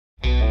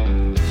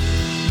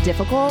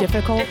Difficult.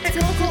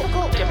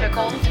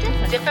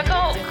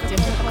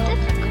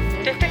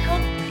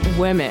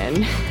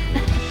 Women.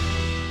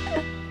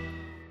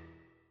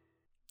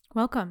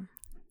 Welcome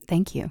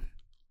Thank you.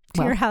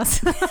 to your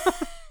house.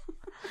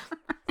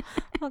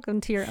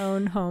 Welcome to your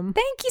own home.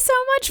 Thank you so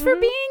much for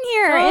being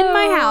here in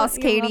my house,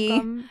 you're Katie.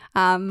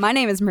 welcome. My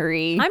name is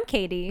Marie. I'm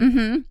Katie.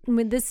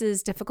 This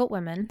is Difficult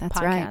Women That's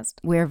podcast. right.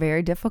 We're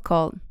very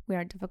difficult. We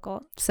are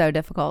difficult. So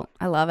difficult.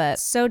 I love it.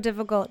 So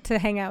difficult to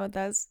hang out with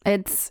us.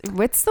 It's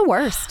the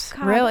worst.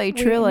 God, really,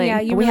 truly. you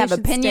we really have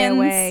should stay opinions.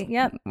 away.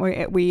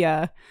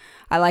 Yep.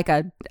 I like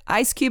a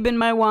ice cube in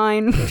my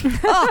wine.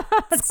 Oh,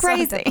 it's So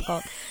crazy.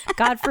 difficult.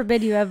 God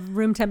forbid you have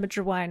room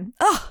temperature wine.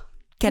 Oh,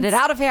 get it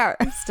out of here.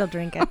 Still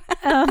drink it.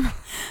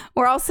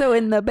 We're also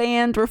in the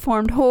band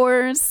Reformed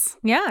Whores.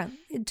 Yeah.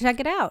 Check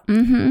it out.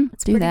 Mm-hmm.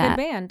 It's a pretty good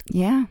band,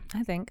 Yeah,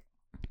 I think.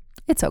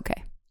 it's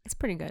okay. It's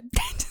pretty good.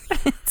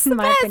 It's In the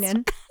my best.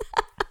 opinion.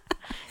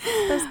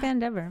 It's the best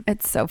band ever.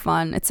 It's so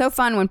fun. It's so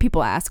fun when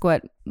people ask,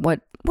 what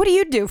do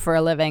you do for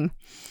a living?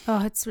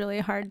 Oh, it's really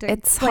hard to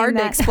It's explain hard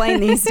to that. explain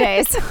these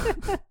days.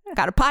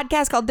 Got a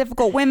podcast called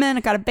Difficult Women.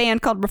 I got a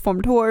band called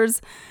Reformed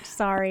Whores.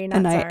 Sorry, not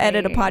And sorry. I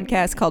edit a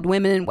podcast called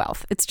Women in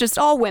Wealth. It's just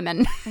all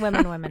women.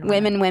 Women. Women. We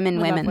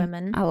love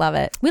women. I love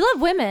it. We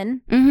love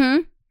women,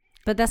 Mm-hmm.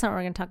 but that's not what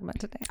we're going to talk about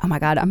today. Oh my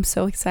God. I'm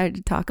so excited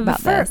to talk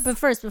about this. But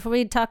first, before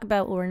we talk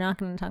about what we're not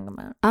going to talk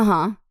about,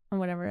 Uh-huh. or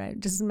whatever I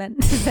just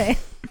meant to say,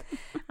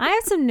 I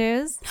have some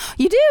news.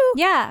 You do?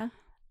 Yeah.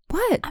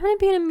 What? I'm going to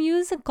be in a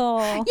musical.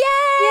 Yay!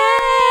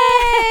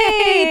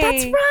 Yay!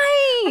 That's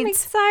right. I'm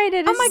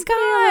excited. Oh It's my just gonna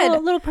be God. a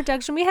little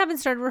production. We haven't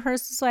started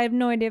rehearsal, so I have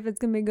no idea if it's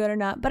going to be good or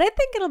not, but I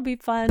think it'll be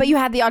fun. But you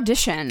had the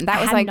audition. That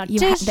I was had like,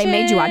 an they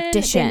made you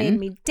audition. They made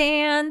me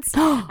dance.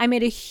 I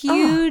made a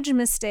huge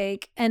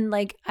mistake. And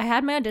like, I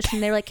had my audition.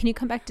 They were like, can you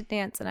come back to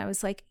dance? And I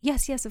was like,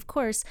 yes, of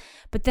course.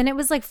 But then it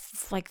was like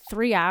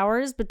 3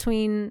 hours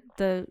between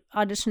the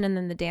audition and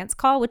then the dance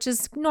call, which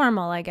is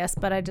normal, I guess.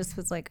 But I just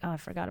was like, oh, I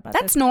forgot about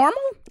That's this.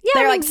 normal? Yeah,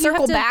 They're I like mean, you have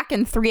circle to- back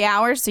in 3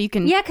 hours so you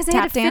can Yeah, because they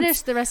had tap to dance?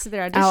 finish the rest of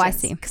their auditions. Oh, I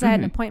see. Because I had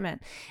an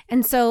appointment.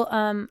 And so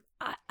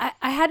I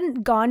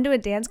hadn't gone to a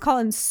dance call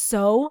in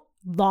so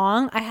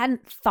long. I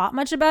hadn't thought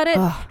much about it.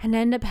 Ugh. And I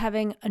ended up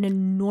having an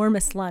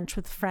enormous lunch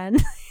with a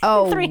friend.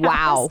 Oh, 3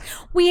 wow. hours.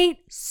 We ate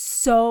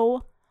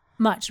so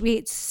much.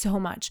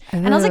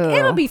 And I was like, Ugh.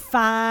 it'll be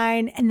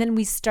fine. And then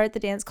we start the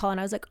dance call and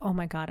I was like, oh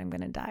my God, I'm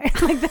going to die.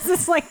 Like, this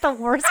is like the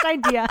worst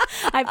idea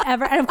I've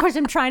ever. And of course,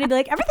 I'm trying to be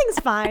like, everything's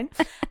fine.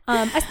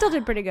 I still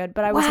did pretty good,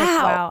 but I was like,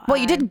 wow. Well,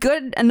 you did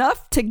good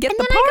enough to get And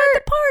the then part. I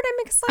got the part.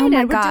 I'm excited. Oh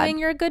my We're God. doing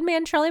You're a Good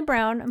Man, Charlie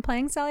Brown. I'm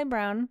playing Sally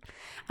Brown.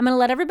 I'm going to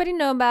let everybody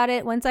know about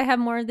it once I have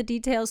more of the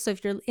details. So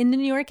if you're in the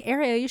New York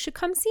area, you should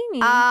come see me.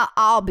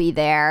 I'll be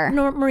there.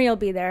 Marie will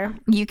be there.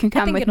 You can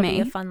come think with it'll me.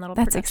 be a fun little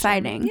That's production.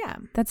 exciting. Yeah.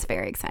 That's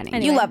very exciting.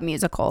 Anyway. You love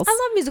musicals. I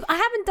love music. I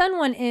haven't done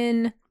one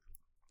in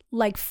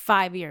like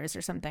 5 years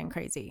or something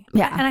crazy.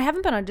 Yeah. And I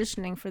haven't been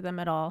auditioning for them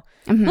at all.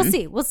 Mhm. We'll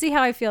see. We'll see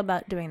how I feel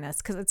about doing this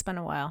because it's been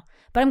a while.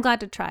 But I'm glad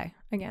to try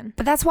again.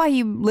 But that's why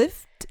you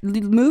moved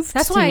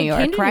That's to why New York,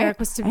 I came to right? New York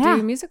was to Yeah.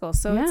 do musicals.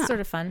 So Yeah. it's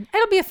sort of fun.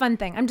 It'll be a fun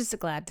thing. I'm just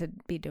glad to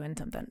be doing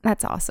something.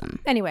 That's awesome.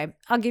 Anyway,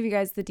 I'll give you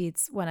guys the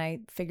deets when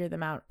I figure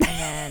them out. And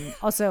then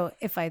also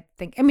if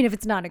if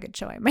it's not a good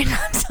show, I might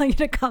not tell you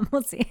to come.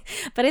 We'll see.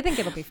 But I think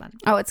it'll be fun.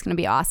 Oh, it's going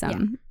to be awesome.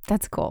 Yeah.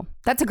 That's cool.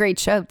 That's a great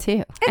show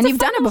too. It's And a you've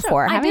fun done it little show.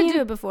 before, I haven't did you?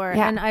 do it before.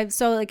 Yeah. And I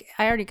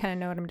already kind of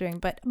know what I'm doing,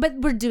 but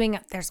we're doing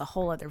it. There's a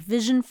whole other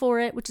vision for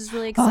it, which is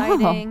really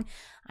exciting.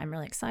 I'm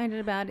really excited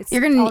about it. It's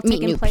You're going all to meet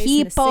taking new place in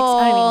the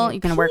people. new You're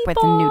going to work with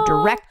a new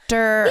people.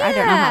 director. I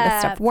don't know how this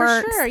stuff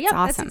works. For sure. It's Yep,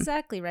 awesome. that's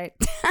exactly right.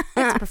 I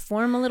have to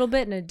perform a little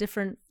bit in a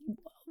different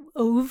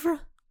oeuvre.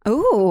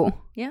 Ooh.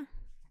 Yeah.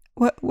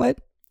 What?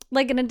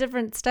 Like in a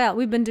different style.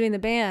 We've been doing the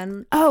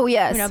band, Oh,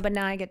 yes. but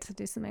now I get to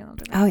do something a little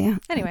different. Oh, yeah.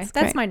 Anyway,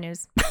 that's great. my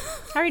news.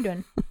 How are you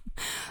doing?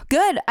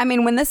 Good. I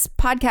mean, when this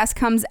podcast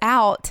comes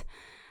out,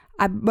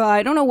 I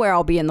don't know where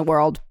I'll be in the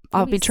world.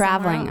 I'll Maybe be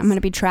traveling. somewhere I'm going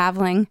to be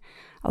traveling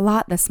a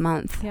lot this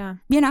month. Yeah.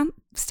 You know,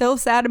 still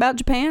sad about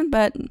Japan,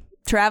 but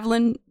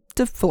traveling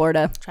to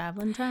Florida.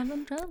 Traveling.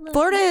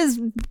 Florida is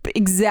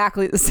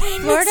exactly the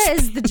same. Florida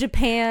is the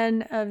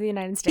Japan of the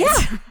United States.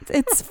 Yeah,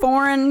 it's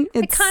foreign.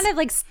 It It's kind of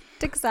like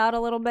sticks out a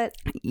little bit.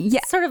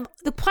 yeah. Sort of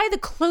probably the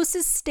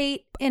closest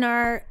state in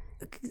our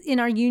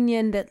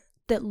union that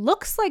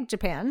looks like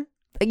Japan.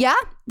 Yeah,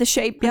 the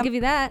shape. I'll Yep. give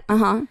you that.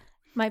 Uh-huh.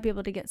 Might be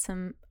able to get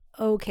some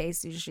okay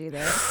sushi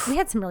there. We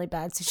had some really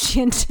bad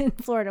sushi in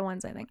Florida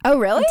once, I think. Oh,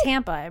 really? In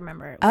Tampa, I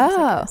remember. It was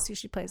like a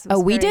sushi place. It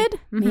was we very- did?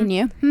 Me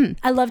and you?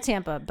 I love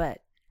Tampa, but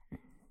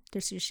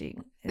their sushi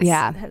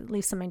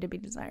leaves something to be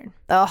desired.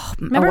 Oh,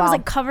 Remember, it was wow.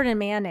 like covered in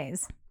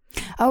mayonnaise.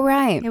 Oh,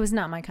 right. It was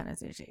not my kind of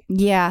sushi.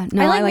 Yeah.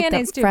 No, I like the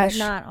mayonnaise too, fresh. but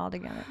not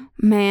altogether.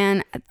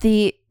 Man,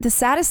 the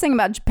saddest thing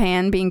about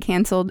Japan being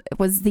canceled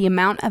was the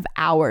amount of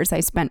hours I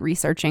spent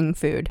researching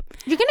food.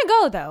 You're gonna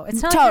go though.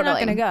 It's not like you're not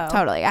gonna go.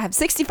 Totally. I have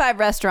 65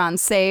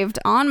 restaurants saved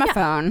on my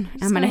phone. I'm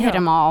going to gonna hit go.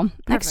 them all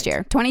next Perfect.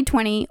 year,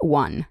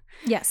 2021.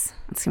 Yes.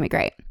 It's going to be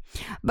great.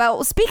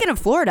 But speaking of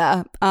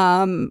Florida,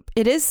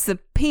 it is the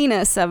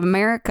penis of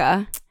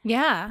America.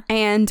 Yeah.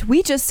 And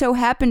we just so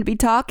happen to be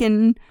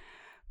talking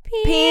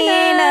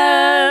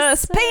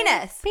penis.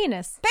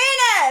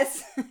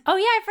 Oh,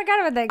 yeah. I forgot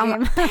about that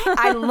game.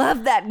 I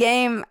loved that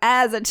game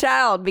as a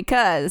child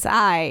because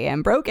I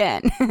am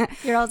broken.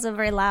 You're also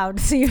very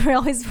loud, so you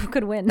always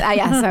could win.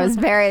 Yes,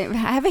 I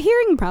have a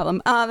hearing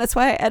problem. That's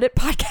why I edit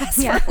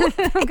podcasts. Yeah.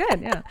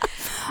 Good. Yeah.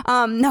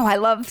 No, I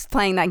loved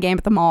playing that game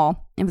at the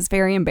mall. It was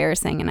very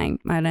embarrassing, and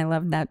I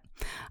loved that.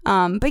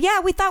 But yeah,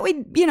 we thought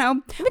we've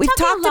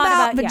talked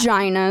about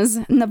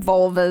vaginas and the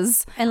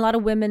vulvas and a lot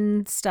of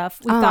women stuff.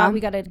 We thought we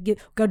gotta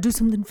do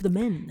something for the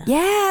men.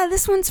 Yeah,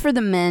 this one's for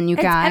the men, you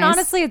guys. And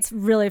honestly, it's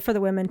really for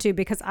the women too,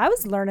 because I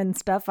was learning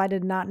stuff I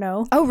did not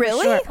know. Oh,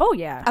 really? Sure. Oh,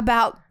 yeah.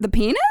 About the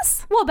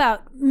penis? Well,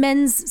 about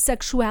men's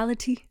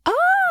sexuality.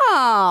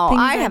 Oh,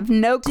 I have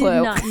no clue.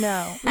 Did not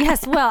know.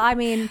 Yes, well, I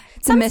mean,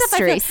 it's a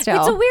mystery still.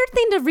 It's a weird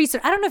thing to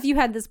research. I don't know if you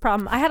had this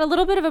problem. I had a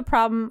little bit of a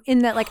problem in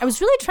that, like, I was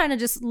really trying to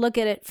just look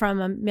at it from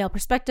a male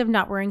perspective,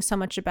 not worrying so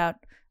much about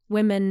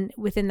women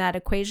within that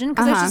equation.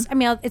 Because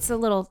it's a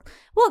little,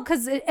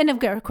 because, and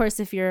of course,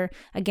 if you're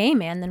a gay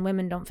man, then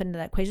women don't fit into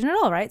that equation at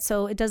all, right?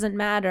 So it doesn't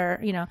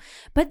matter,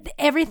 But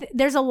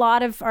there's a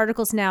lot of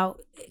articles now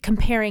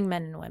comparing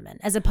men and women,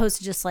 as opposed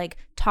to just like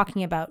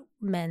talking about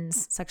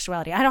men's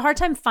sexuality. I had a hard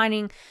time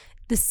finding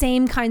the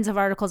same kinds of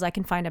articles I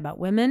can find about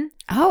women.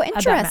 Oh,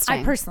 interesting.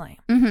 I personally.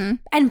 Mm-hmm.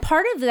 And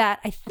part of that,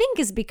 I think,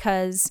 is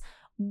because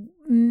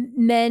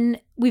men,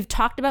 we've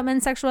talked about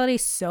men's sexuality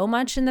so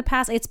much in the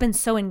past. It's been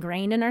so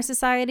ingrained in our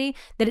society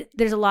that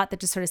there's a lot that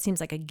just sort of seems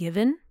like a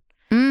given.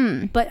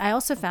 But I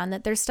also found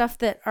that there's stuff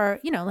that are,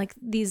 like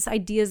these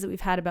ideas that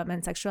we've had about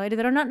men's sexuality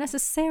that are not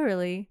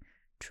necessarily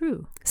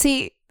true.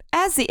 See,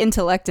 as the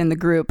intellect in the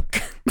group,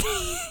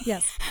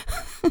 yes.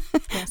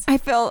 I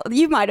feel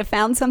you might have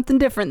found something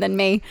different than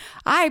me.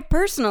 I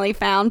personally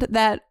found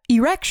that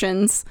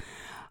erections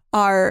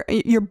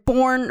you're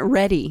born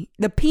ready.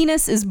 The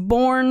penis is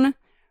born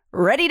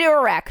ready to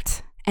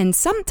erect. And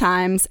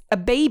sometimes a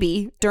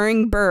baby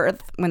during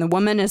birth, when the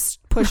woman is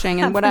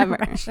pushing and whatever,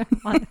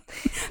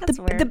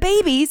 the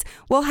babies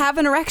will have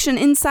an erection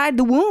inside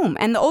the womb,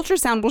 and the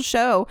ultrasound will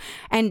show,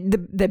 and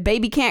the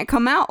baby can't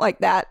come out like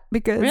that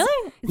because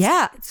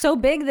it's so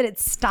big that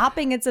it's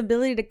stopping its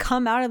ability to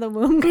come out of the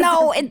womb.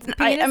 No, it's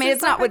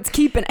it's not what's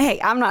keeping. Hey,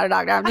 I'm not a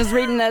doctor. I'm just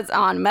reading this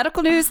on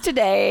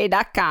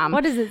medicalnewstoday.com.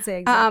 What does it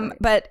say exactly?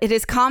 But it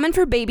is common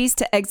for babies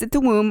to exit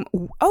the womb.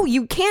 Oh,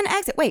 you can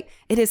exit. Wait,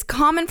 it is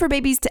common for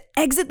babies to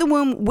exit the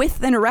womb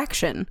with an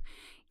erection.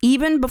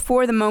 Even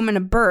before the moment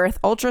of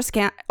birth,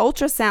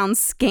 ultrasound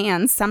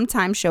scans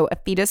sometimes show a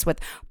fetus with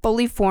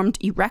fully formed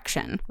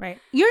erection. Right.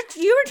 You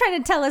were trying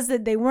to tell us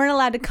that they weren't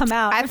allowed to come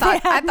out. I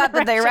thought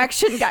that the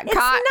erection got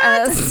caught.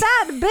 It's not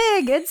that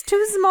big. It's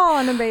too small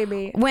on a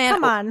baby.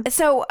 Come on.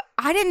 So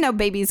I didn't know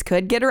babies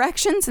could get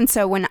erections, and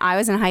so when I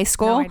was in high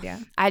school,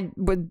 I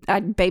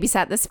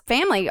babysat this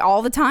family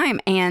all the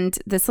time, and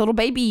this little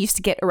baby used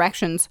to get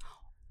erections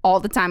all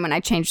the time when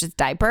I changed his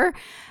diaper.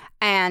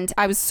 And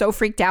I was so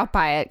freaked out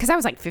by it because I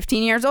was like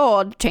 15 years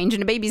old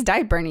changing a baby's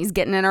diaper and he's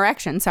getting an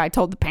erection. So I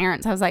told the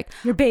parents, I was like,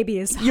 your baby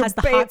has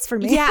the hots for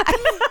me. Yeah.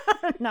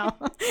 No,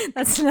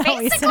 that's not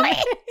basically.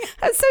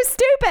 That's so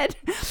stupid.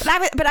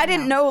 But I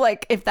didn't know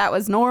like if that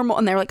was normal.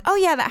 And they were like, oh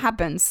yeah, that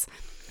happens.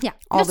 Yeah.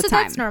 All the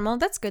time. That's normal.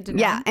 That's good to know.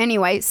 Yeah.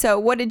 Anyway, so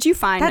what did you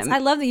find? I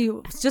love that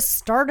you just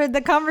started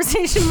the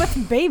conversation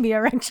with baby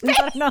erections.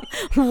 I don't know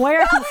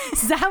where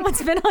is that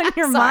what's been on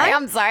your mind?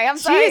 I'm sorry.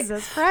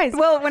 Jesus Christ.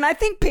 Well, when I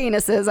think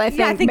penises, I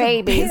think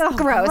babies.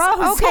 Gross.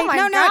 Okay,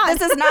 no,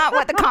 this is not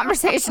what the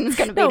conversation is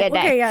going to be today.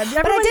 Okay, yeah.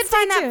 But I did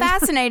find that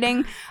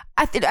fascinating.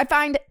 I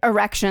find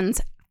erections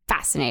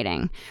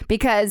fascinating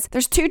because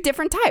there's two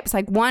different types.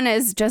 Like one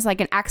is just like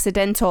an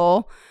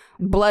accidental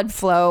blood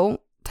flow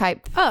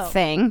type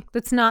thing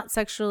that's not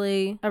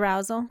sexually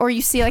arousal, or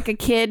you see like a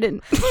kid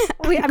and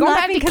I'm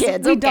laughing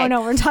because we don't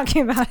know what we're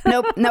talking about.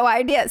 Nope, no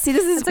idea. See,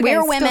 this is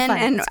we're women,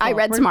 and cool. I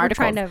read some articles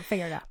trying to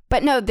figure it out.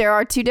 But no, there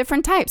are two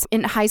different types.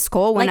 In high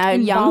school, when a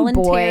young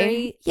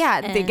boy,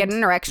 they get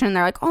an erection and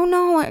they're like, oh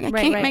no, I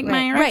can't make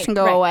my erection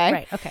go away.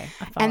 Right, okay.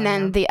 And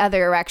then the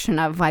other erection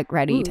of like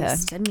ready to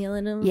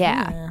stimulative.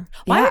 Yeah.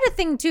 Well, I read a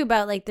thing too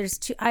about like there's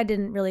two. I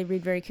didn't really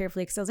read very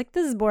carefully because I was like,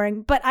 this is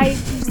boring. But I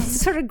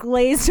sort of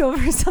glazed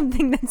over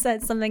something that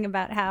said something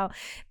about how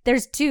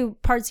there's two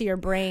parts of your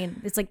brain.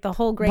 It's like the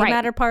whole gray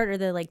matter part or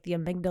the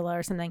amygdala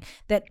or something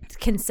that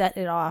can set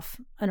it off.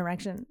 An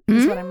erection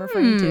is what I'm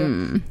referring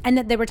to. And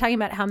that they were talking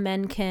about how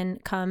men can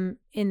come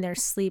in their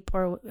sleep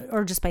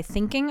or just by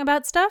thinking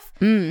about stuff.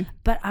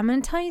 But I'm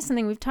going to tell you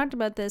something. We've talked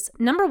about this.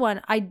 Number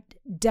one, I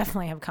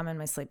definitely have come in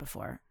my sleep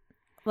before.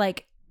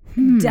 Like,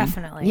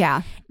 definitely.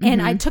 Yeah. And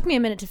it took me a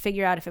minute to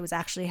figure out if it was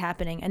actually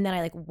happening. And then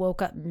I like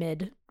woke up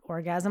mid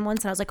orgasm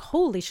once and I was like,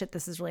 holy shit,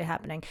 this is really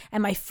happening.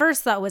 And my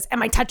first thought was,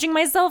 am I touching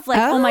myself? Like,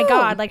 oh my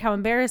God, like how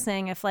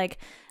embarrassing if like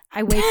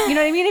I wake, you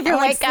know what I mean? If you're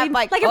like, sleep,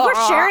 like if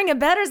we're sharing a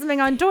bed or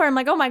something on tour, I'm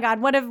like, oh my God,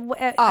 what if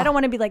I don't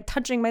want to be like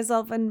touching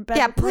myself in bed?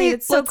 Yeah, please,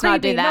 it's so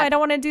creepy. No, I don't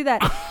want to do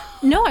that.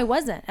 No, I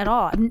wasn't at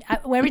all.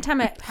 Every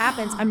time it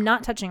happens, I'm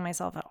not touching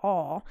myself at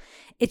all.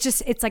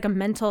 It's like a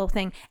mental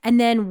thing. And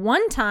then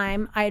one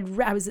time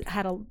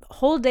had a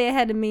whole day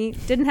ahead of me,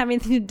 didn't have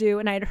anything to do.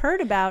 And I had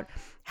heard about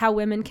how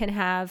women can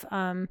have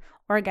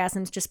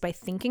orgasms just by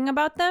thinking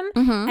about them.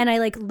 And I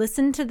like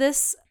listened to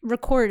this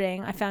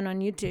recording I found on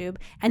YouTube,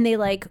 and they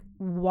like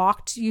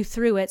walked you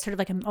through it, sort of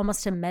like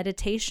almost a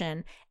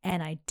meditation.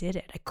 And I did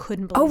it. I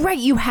couldn't believe it. Oh, right.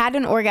 You had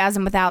an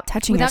orgasm without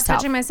touching yourself. Without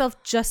touching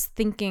myself, just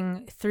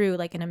thinking through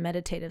like in a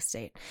meditative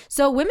state.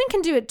 So women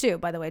can do it too,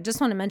 by the way.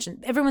 Just want to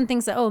mention, everyone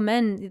thinks that, oh,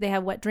 men, they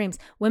have wet dreams.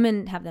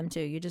 Women have them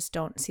too. You just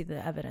don't see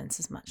the evidence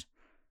as much.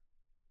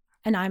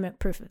 And I'm a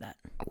proof of that.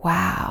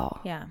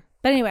 Wow. Yeah.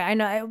 But anyway, I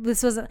know I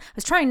was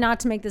trying not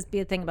to make this be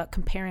a thing about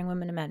comparing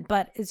women to men,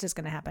 but it's just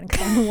going to happen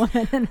because I'm a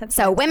woman. And that's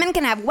so women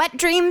can have wet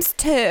dreams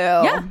too.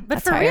 Yeah, but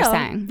that's for what real. You're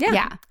saying.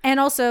 Yeah. And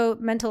also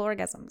mental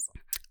orgasms.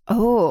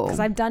 Oh. Because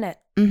I've done it.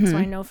 So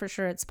I know for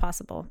sure it's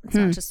possible. It's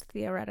not just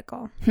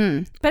theoretical.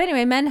 But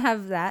anyway, men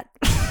have that.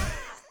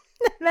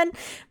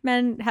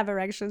 Men have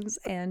erections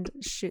and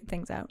shoot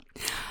things out.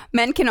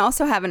 Men can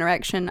also have an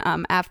erection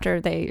after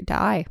they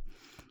die.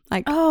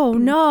 Like, oh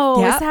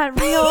no, is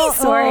that real?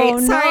 Sorry,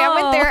 I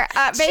went there.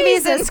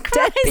 Babies Jesus and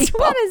dead Christ,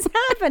 people. what is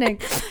happening?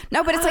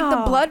 No, but it's like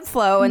the blood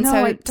flow, and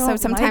No, I so don't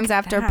sometimes like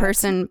after that. a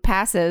person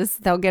passes,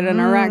 they'll get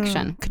an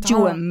erection. Could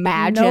you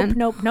imagine?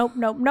 Nope.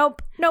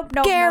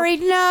 Gary,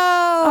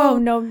 no. Oh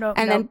no.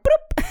 And then,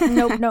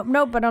 boop.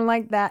 Nope. I don't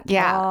like that.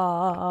 Yeah.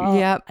 Oh,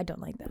 Yep. I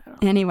don't like that at all.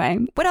 Anyway,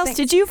 what else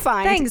did you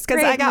find? Thanks,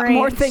 because I got Marie.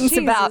 more things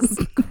Jesus about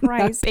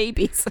Christ.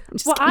 babies. I'm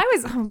just Well,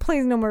 kidding.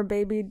 please no more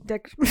baby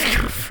dick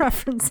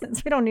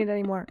references. We don't need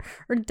any more,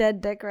 or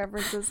dead dick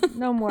references.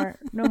 No more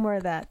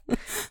of that.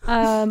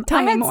 Tell me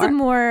I had more. some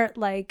more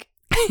like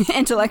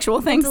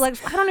Intellectual things. I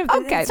don't know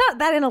if it's not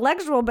that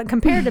intellectual, but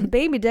compared to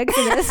baby dicks,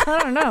 it is. I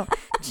don't know.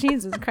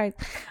 Jesus Christ.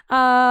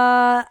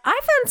 I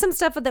found some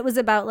stuff that was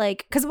about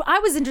like, because I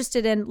was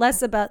interested in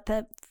less about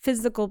the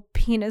physical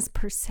penis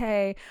per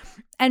se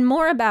and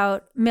more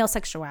about male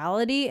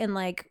sexuality and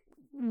like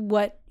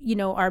what,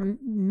 are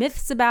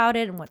myths about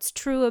it and what's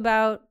true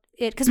about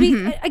it. Because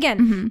we,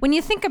 again, when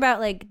you think about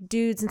like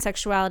dudes and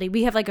sexuality,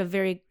 we have like a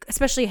very,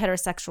 especially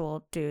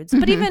heterosexual dudes,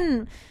 but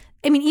even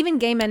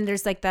gay men,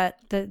 there's like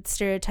the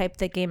stereotype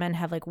that gay men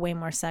have like way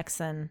more sex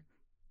than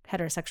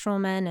heterosexual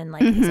men. And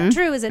like, is that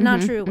true? Is it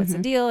not true? What's the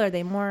deal? Are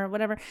they more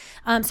whatever?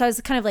 So I was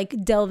kind of like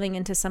delving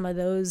into some of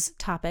those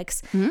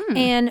topics.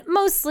 And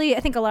mostly, I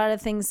think a lot of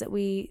things that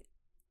we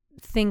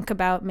think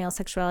about male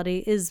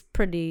sexuality is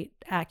pretty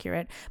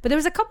accurate. But there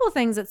was a couple of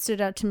things that stood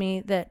out to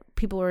me that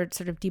people were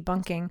sort of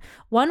debunking.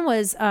 One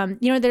was,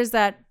 there's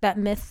that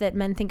myth that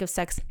men think of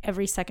sex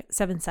every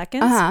 7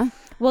 seconds.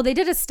 Well, they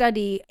did a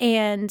study,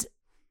 and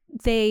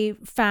they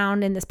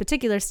found in this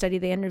particular study,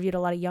 they interviewed a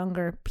lot of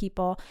younger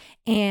people,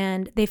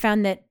 and they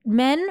found that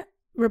men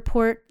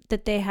report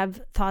that they have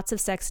thoughts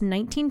of sex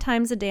 19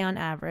 times a day on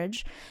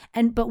average.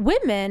 But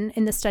women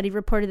in the study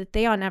reported that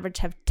they on average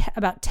have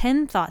about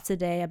 10 thoughts a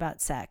day about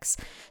sex.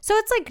 So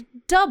it's like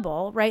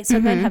double, right? So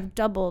men have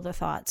double the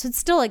thoughts. So it's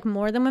still like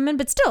more than women,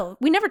 but still,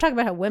 we never talk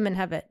about how women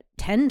have it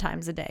 10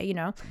 times a day,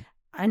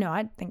 I know,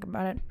 I think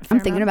about it. I'm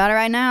thinking about it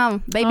right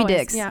now. Baby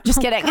dicks. Yeah. Just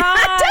kidding.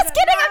 I'm just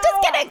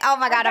kidding. Oh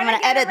my God, I'm going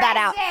to edit that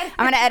out.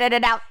 I'm going to edit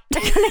it out.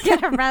 I'm going to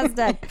get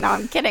arrested. No,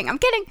 I'm kidding.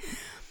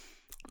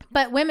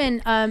 But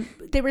women,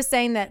 they were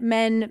saying that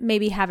men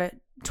maybe have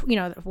it,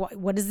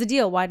 what is the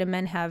deal? Why do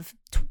men have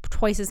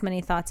twice as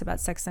many thoughts about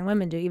sex than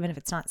women do, even if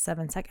it's not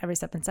every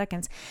 7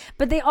 seconds?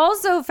 But they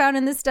also found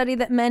in this study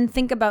that men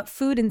think about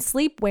food and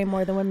sleep way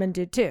more than women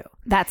do too.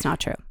 That's not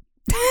true.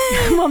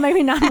 Well,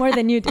 maybe not more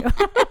than you do.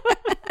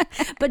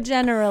 But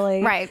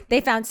generally, right.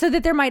 They found so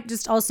that there might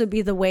just also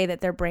be the way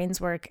that their brains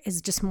work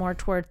is just more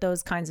toward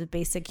those kinds of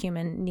basic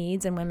human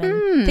needs, and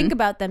women think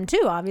about them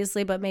too,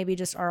 obviously, but maybe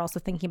just are also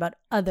thinking about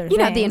other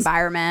things. The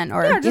environment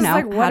or, just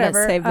like how to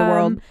save the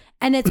world.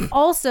 And it's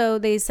also,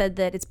 they said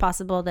that it's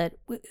possible that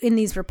in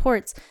these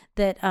reports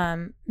that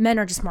men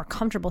are just more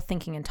comfortable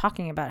thinking and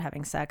talking about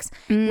having sex,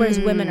 whereas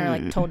women are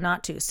like told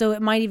not to. So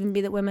it might even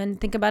be that women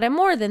think about it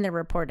more than they're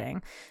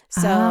reporting.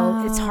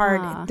 So it's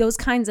hard. Those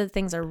kinds of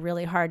things are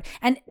really hard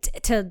and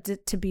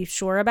to be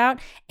sure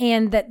about.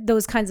 And that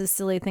those kinds of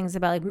silly things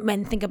about like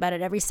men think about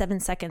it every 7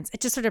 seconds.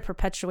 It just sort of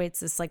perpetuates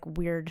this like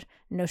weird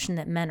notion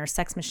that men are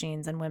sex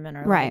machines and women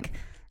are like,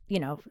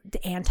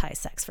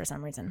 anti-sex for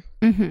some reason.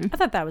 I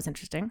thought that was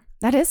interesting.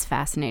 That is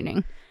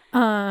fascinating.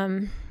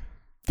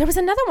 There was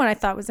another one I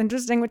thought was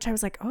interesting, which I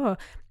was like,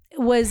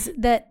 was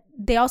that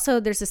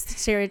there's this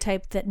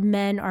stereotype that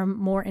men are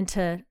more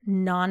into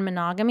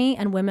non-monogamy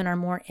and women are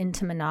more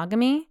into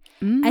monogamy.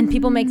 And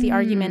people make the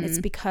argument it's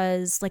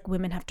because like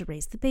women have to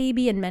raise the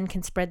baby and men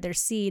can spread their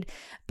seed.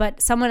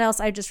 But someone else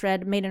I just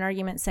read made an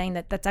argument saying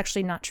that that's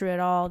actually not true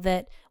at all,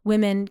 that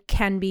women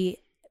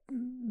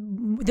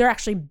they're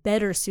actually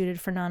better suited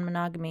for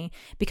non-monogamy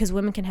because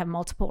women can have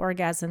multiple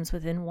orgasms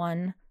within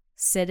one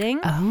sitting.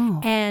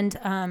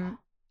 And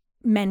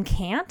men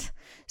can't.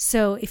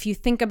 So if you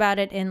think about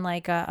it in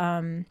like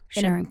a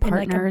sharing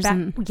partners,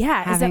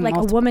 is that like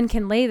a woman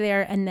can lay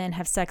there and then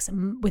have sex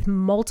with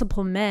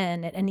multiple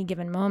men at any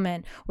given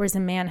moment, whereas a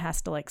man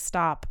has to like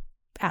stop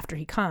after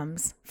he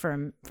comes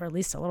for at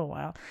least a little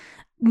while,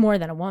 more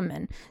than a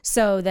woman.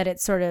 So that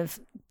it's sort of,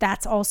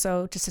 that's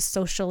also just a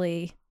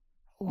socially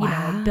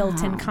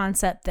built-in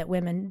concept that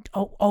women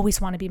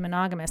always want to be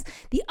monogamous.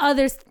 The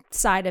other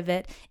side of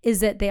it is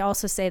that they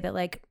also say that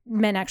like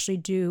men actually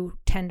do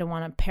tend to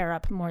want to pair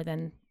up more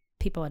than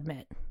people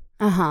admit.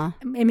 And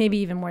maybe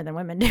even more than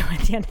women do at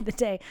the end of the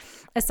day,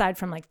 aside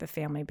from like the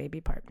family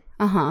baby part.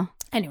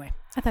 Anyway,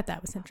 I thought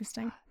that was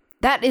interesting.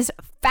 That is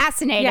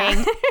fascinating.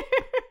 Yeah.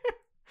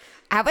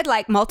 I would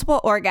like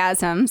multiple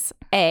orgasms,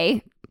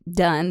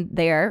 done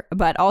there,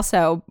 but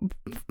also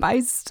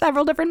by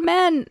several different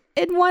men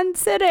in one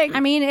sitting. I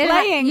mean,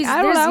 laying.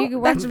 I don't know. You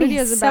can watch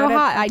videos about so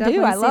hot. I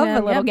do. I love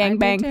the little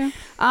gangbang.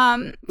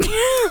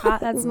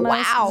 That's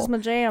my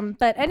jam.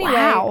 But anyway,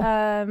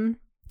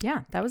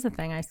 yeah, that was the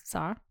thing I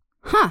saw.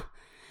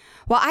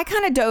 Well, I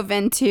kind of dove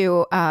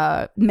into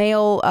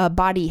male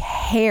body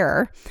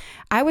hair.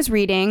 I was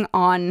reading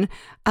on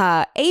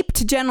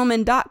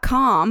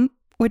apedgentleman.com,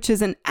 which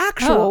is an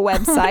actual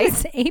website.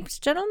 It's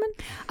Aped Gentleman?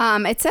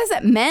 It says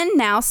that men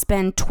now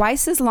spend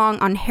twice as long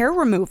on hair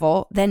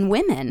removal than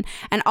women,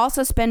 and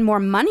also spend more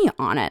money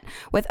on it,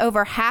 with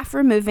over half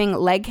removing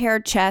leg hair,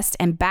 chest,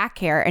 and back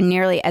hair, and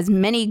nearly as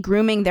many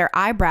grooming their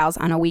eyebrows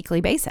on a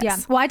weekly basis. Yeah.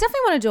 Well, I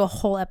definitely want to do a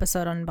whole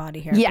episode on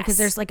body hair. Yes. Because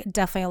there's like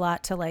definitely a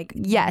lot to like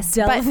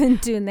delve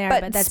into in there.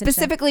 But that's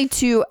specifically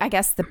to, I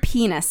guess, the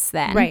penis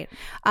then. Right.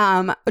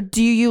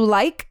 Do you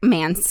like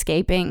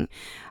manscaping?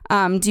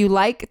 Do you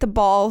like the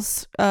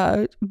balls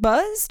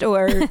buzzed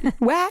or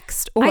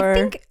waxed or I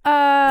think,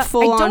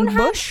 full on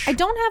bush? I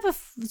don't have a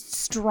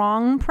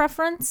strong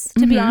preference,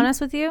 to be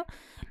honest with you.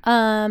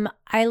 I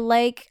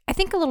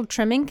think a little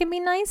trimming can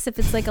be nice. If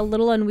it's like a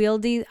little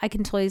unwieldy, I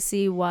can totally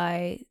see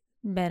why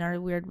men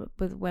are weird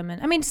with women.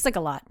 I mean, just like a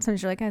lot.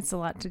 Sometimes you're like, it's a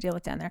lot to deal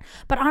with down there.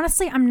 But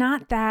honestly, I'm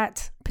not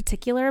that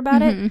particular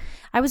about it.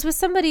 I was with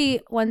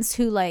somebody once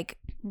who like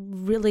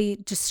really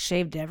just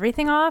shaved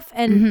everything off,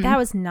 and that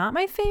was not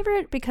my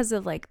favorite because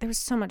of like there was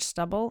so much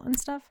stubble and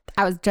stuff.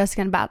 I was just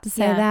about to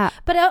say that.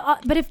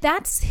 But if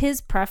that's his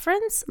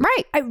preference,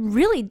 right? That's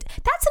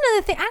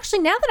another thing. Actually,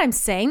 now that I'm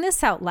saying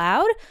this out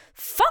loud,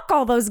 fuck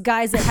all those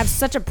guys that have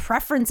such a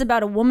preference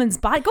about a woman's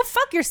body. Go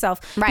fuck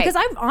yourself. Right. Because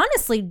I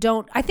honestly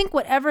don't. I think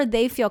whatever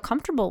they feel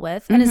comfortable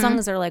with, and as long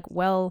as they're like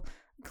well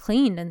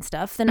cleaned and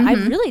stuff, then I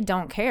really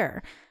don't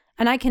care.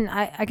 And I can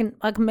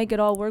make it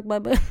all work,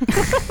 but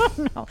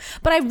no.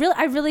 But I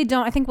really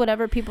don't. I think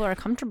whatever people are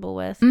comfortable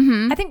with.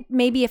 I think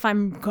maybe if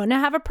I'm gonna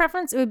have a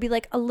preference, it would be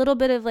like a little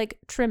bit of like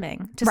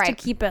trimming, just to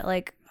keep it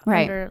like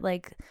under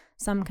like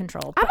some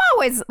control. But I'm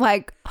always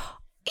like,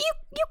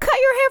 you cut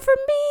your hair for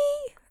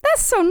me.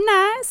 That's so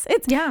nice.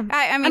 It's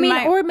I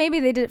mean, or maybe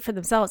they did it for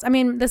themselves. I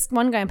mean, this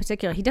one guy in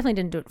particular, he definitely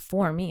didn't do it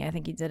for me. I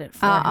think he did it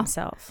for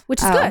himself,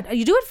 which is good.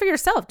 You do it for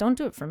yourself. Don't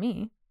do it for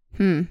me.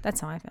 That's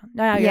how I feel.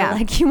 No, you're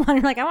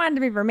like I want it to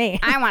be for me.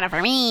 I want it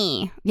for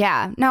me.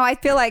 Yeah. No, I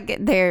feel like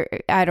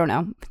I don't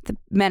know. The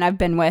men I've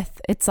been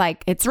with, it's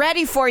like, it's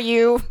ready for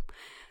you.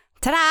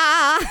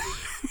 Ta-da!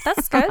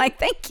 That's good. I'm like,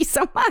 thank you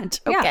so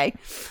much. Okay.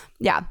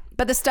 Yeah.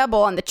 But the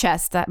stubble on the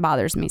chest, that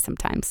bothers me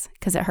sometimes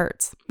because it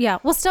hurts. Yeah.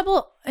 Well,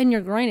 stubble in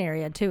your groin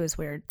area too is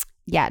weird.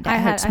 Yeah,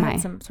 that hurts. I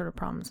had some sort of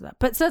problems with that.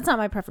 But so that's not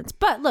my preference.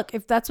 But look,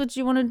 if that's what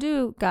you want to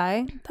do,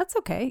 guy, that's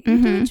okay.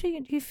 You do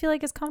what you feel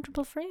like is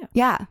comfortable for you.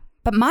 Yeah.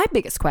 But my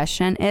biggest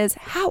question is,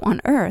 how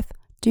on earth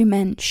do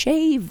men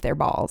shave their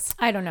balls?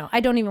 I don't know. I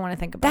don't even want to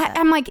think about that.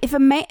 I'm like, if a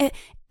man,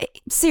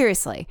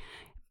 seriously,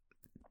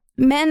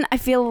 men, I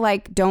feel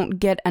like don't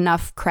get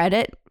enough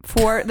credit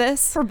for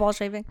this. For ball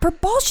shaving? For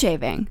ball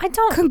shaving. I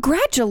don't.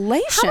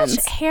 Congratulations. How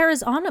much hair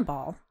is on a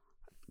ball?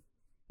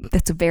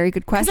 That's a very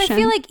good question. Because I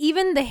feel like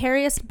even the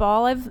hairiest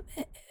ball I've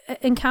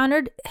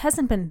encountered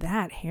hasn't been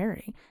that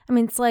hairy. I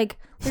mean, it's like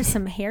there's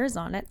some hairs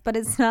on it, but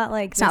it's not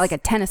like not like a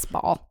tennis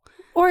ball.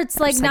 Or it's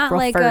like not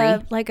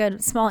like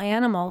a small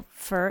animal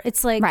fur.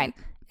 It's like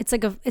it's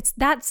like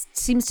that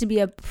seems to be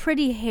a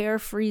pretty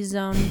hair-free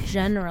zone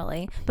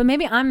generally. But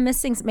maybe I'm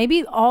missing.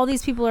 Maybe all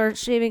these people are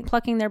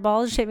plucking their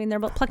balls.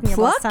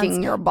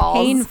 Plucking your balls.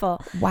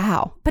 Painful.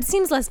 Wow. But it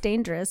seems less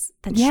dangerous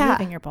than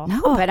shaving your balls.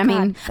 No, but I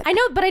mean,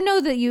 I know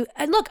that you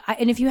look.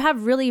 And if you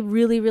have really,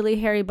 really, really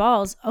hairy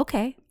balls,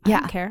 okay. I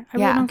don't care. I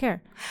really don't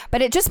care.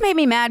 But it just made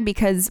me mad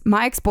because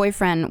my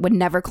ex-boyfriend would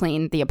never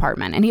clean the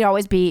apartment, and he'd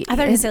always be. I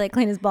thought he would say like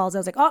clean his balls. I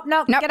was like, oh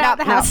no, get out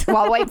of the house. Well,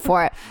 I'll wait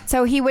for it.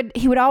 So he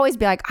would always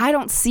be like, I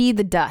don't see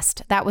the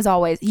dust. That was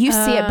always, you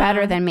see it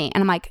better than me.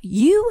 And I'm like,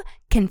 you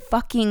can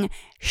fucking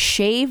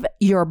shave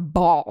your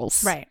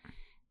balls, right?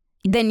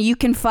 Then you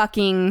can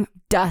fucking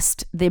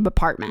dust the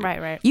apartment.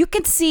 Right. You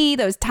can see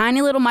those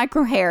tiny little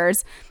micro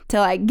hairs to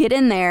like get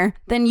in there.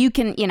 Then you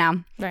can,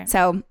 Right.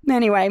 So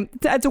anyway,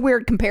 that's a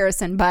weird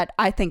comparison, but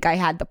I think I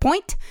had the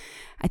point.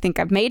 I think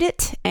I've made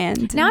it.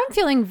 And now I'm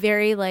feeling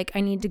very like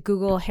I need to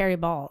Google hairy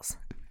balls.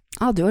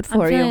 I'll do it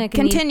for you. Like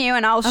Continue,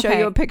 and I'll show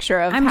you a picture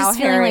of I'm how just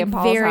hairy feeling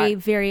balls very, are.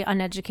 very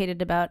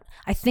uneducated about.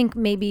 I think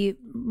maybe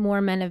more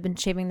men have been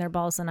shaving their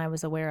balls than I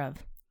was aware of.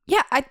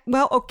 Yeah,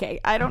 okay.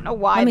 I don't know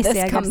why Let me this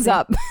see, comes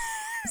up.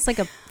 It's like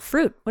a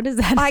fruit. What is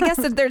that? I guess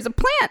that there's a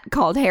plant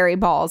called hairy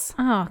balls.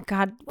 Oh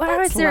God,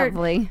 That's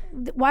lovely.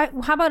 Why?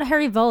 How about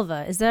hairy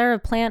vulva? Is there a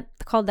plant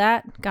called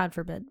that? God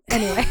forbid.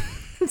 Anyway,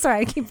 sorry,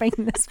 I keep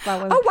bringing this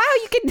up. Oh wow,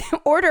 you can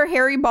order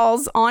hairy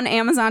balls on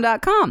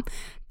Amazon.com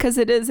because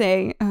it is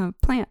a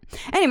plant.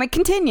 Anyway,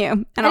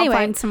 continue, and I'll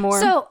find some more.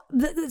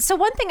 So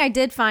one thing I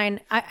did find,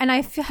 and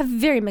I have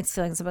very mixed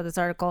feelings about this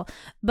article,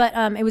 but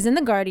it was in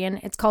The Guardian.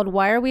 It's called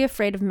 "Why Are We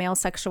Afraid of Male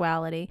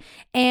Sexuality?"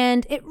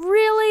 And it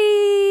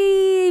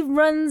really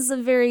runs a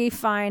very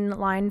fine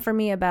line for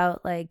me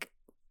about like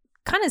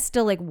kind of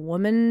still like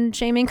woman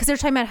shaming, because they're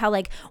talking about how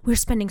like we're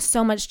spending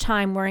so much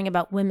time worrying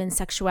about women's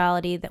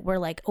sexuality that we're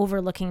like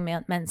overlooking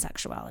men's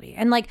sexuality.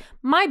 And like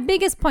my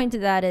biggest point to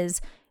that is,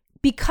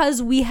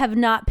 because we have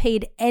not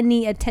paid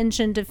any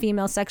attention to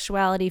female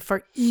sexuality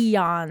for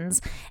eons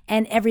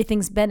and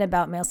everything's been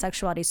about male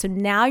sexuality. So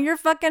now you're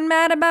fucking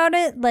mad about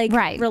it? Like,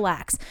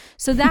 relax.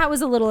 So that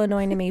was a little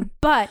annoying to me.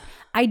 But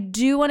I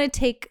do want to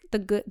take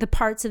the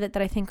parts of it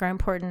that I think are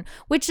important,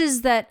 which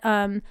is that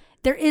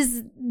there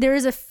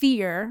is a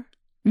fear.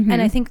 Mm-hmm.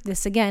 And I think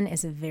this, again,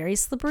 is a very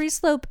slippery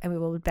slope, and we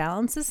will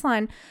balance this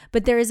line.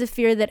 But there is a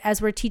fear that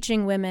as we're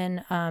teaching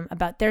women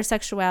about their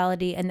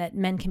sexuality and that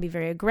men can be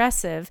very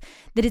aggressive,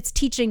 that it's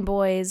teaching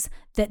boys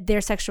that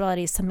their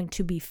sexuality is something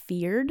to be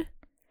feared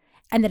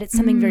and that it's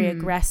something very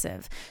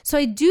aggressive. So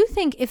I do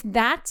think if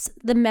that's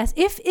the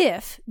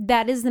if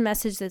that is the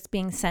message that's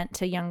being sent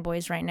to young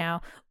boys right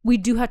now, we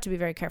do have to be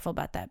very careful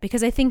about that.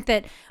 Because I think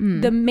that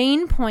the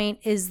main point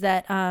is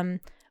that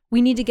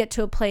we need to get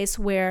to a place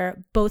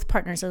where both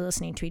partners are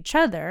listening to each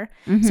other.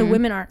 Mm-hmm. So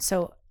women aren't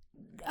so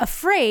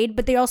afraid,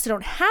 but they also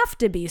don't have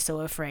to be so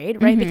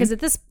afraid, right? Mm-hmm. Because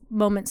at this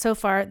moment so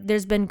far,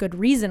 there's been good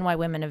reason why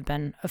women have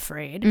been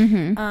afraid.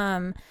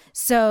 Mm-hmm.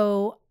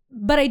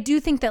 But I do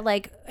think that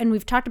like, and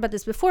we've talked about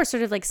this before,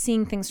 sort of like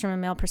seeing things from a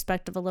male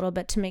perspective a little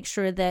bit to make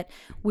sure that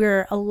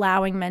we're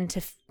allowing men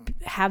to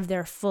have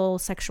their full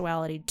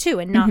sexuality too,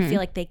 and not feel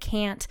like they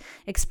can't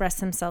express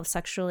themselves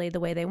sexually the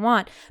way they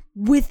want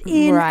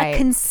within a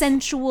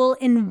consensual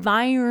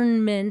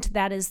environment.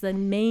 That is the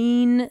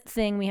main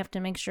thing. We have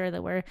to make sure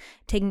that we're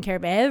taking care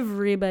of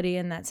everybody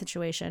in that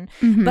situation.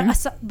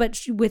 But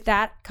with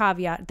that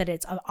caveat that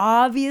it's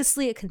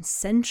obviously a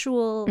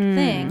consensual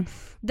thing,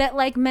 that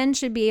like men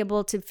should be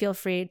able to feel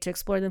free to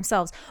explore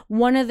themselves.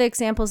 One of the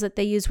examples that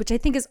they use, which I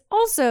think is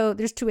also,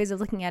 there's two ways of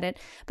looking at it,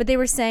 but they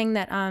were saying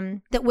that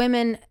that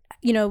women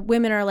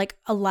are like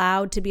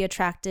allowed to be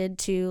attracted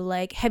to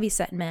like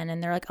heavyset men,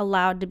 and they're like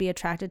allowed to be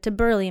attracted to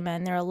burly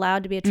men. They're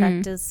allowed to be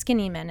attracted to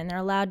skinny men, and they're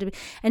allowed to be.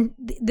 And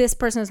this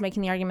person was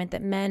making the argument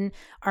that men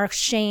are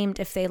shamed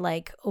if they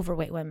like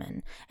overweight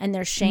women, and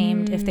they're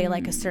shamed if they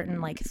like a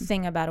certain like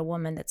thing about a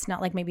woman that's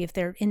not like, maybe if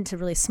they're into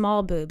really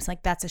small boobs,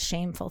 like that's a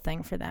shameful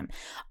thing for them.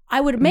 I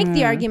would make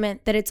the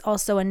argument that it's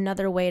also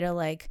another way to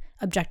like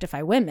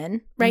objectify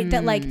women, right?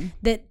 That like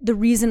that the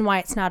reason why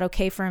it's not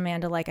okay for a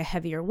man to like a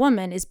heavier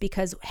woman is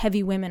because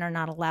heavy women are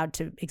not allowed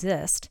to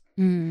exist,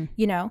 you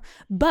know?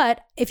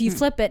 But if you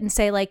flip it and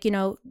say like, you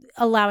know,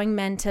 allowing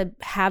men to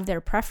have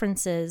their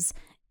preferences,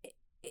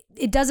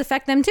 it does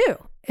affect them too.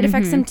 It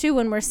affects them too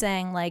when we're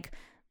saying like,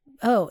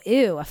 oh,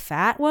 ew, a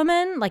fat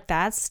woman? Like,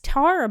 that's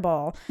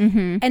horrible.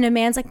 And a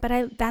man's like,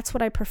 but that's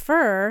what I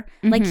prefer.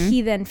 Like,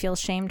 he then feels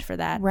shamed for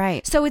that.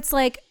 Right. So it's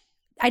like,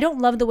 I don't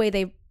love the way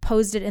they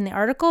posed it in the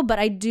article, but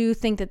I do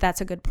think that that's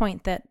a good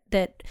point,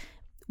 that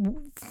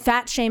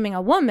fat shaming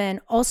a woman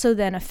also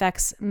then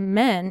affects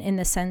men in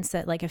the sense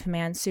that like if a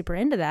man's super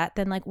into that,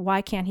 then like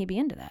why can't he be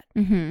into that?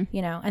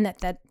 You know, and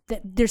that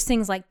there's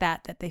things like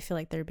that they feel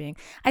like they're being.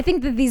 I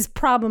think that these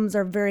problems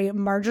are very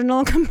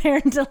marginal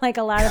compared to like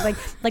a lot of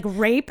like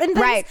rape and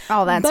things. Right.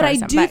 Oh, that's. But I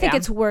do think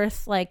it's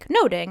worth like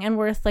noting and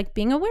worth like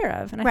being aware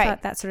of. And I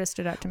thought that sort of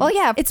stood out to me. Well,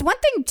 yeah, it's one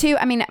thing too.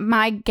 I mean,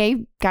 my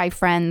gay guy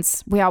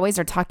friends, we always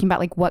are talking about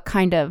like what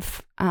kind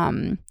of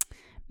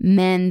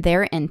men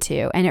they're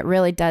into, and it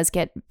really does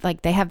get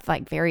like they have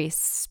like very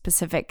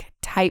specific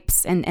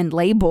types and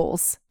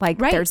labels. Like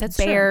there's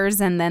bears,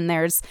 and then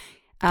there's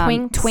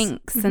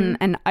twinks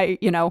and I,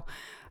 you know,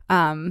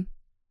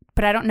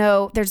 but I don't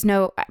know, there's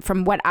no,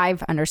 from what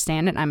I've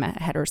understand, and I'm a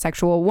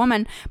heterosexual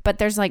woman, but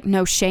there's like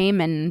no shame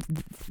in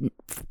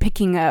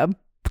picking a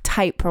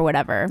type or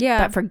whatever.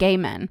 But for gay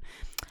men.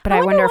 But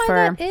I wonder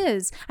why that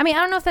is. I mean, I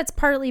don't know if that's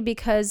partly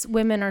because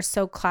women are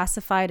so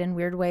classified in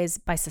weird ways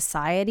by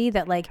society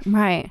that like,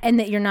 and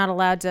that you're not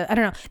allowed to, I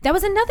don't know. That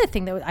was another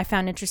thing that I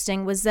found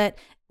interesting, was that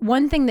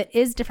one thing that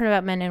is different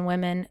about men and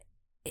women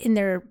in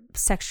their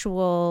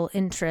sexual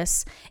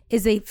interests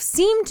is they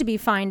seem to be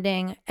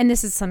finding, and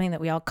this is something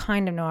that we all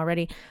kind of know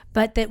already,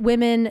 but that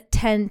women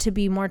tend to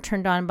be more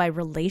turned on by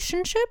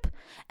relationship,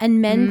 and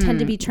men tend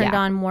to be turned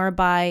on more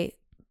by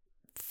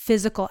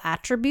physical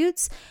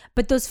attributes.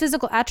 But those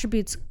physical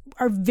attributes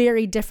are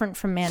very different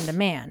from man to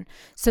man.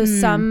 So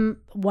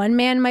one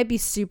man might be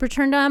super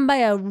turned on by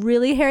a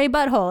really hairy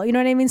butthole. You know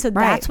what I mean? So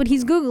that's what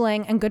he's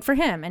Googling, and good for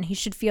him. And he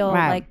should feel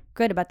like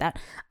good about that.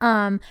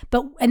 And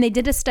they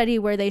did a study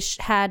where they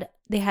had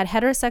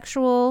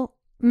heterosexual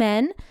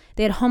men,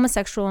 they had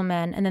homosexual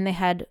men, and then they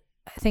had,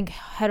 I think,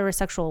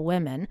 heterosexual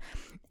women.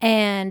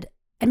 And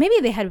maybe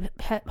they had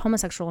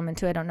homosexual women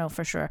too. I don't know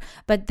for sure.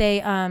 But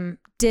they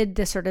did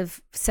this sort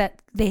of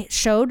they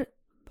showed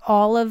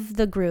all of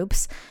the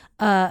groups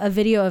a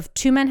video of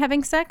 2 men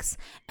having sex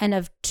and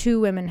of 2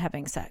 women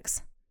having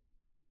sex.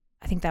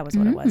 I think that was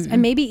what it was.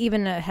 And maybe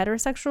even a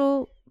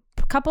heterosexual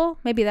couple.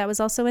 Maybe that was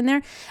also in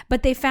there.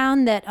 But they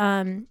found that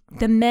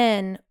the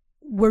men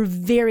were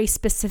very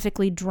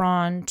specifically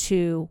drawn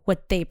to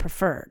what they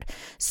preferred.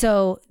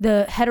 So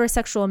the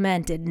heterosexual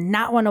men did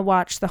not want to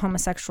watch the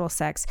homosexual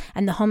sex,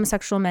 and the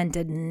homosexual men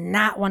did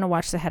not want to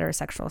watch the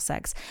heterosexual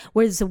sex.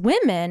 Whereas the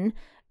women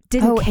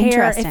didn't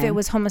care if it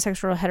was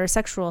homosexual or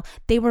heterosexual.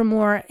 They were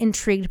more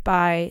intrigued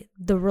by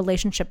the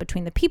relationship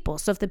between the people.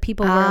 So if the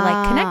people were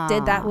like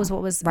connected, that was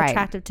what was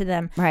attractive to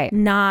them,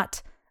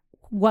 not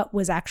what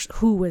was actually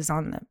who was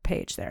on the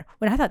page there.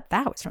 But I thought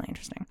that was really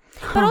interesting.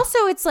 But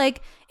also it's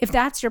like, if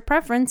that's your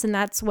preference and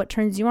that's what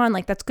turns you on,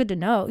 like that's good to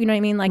know. You know what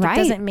I mean? Like it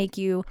doesn't make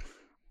you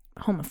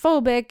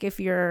homophobic if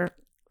you're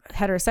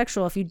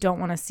heterosexual, if you don't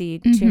want to see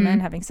 2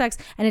 men having sex,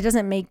 and it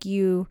doesn't make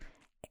you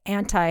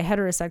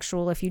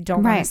anti-heterosexual if you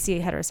don't want to see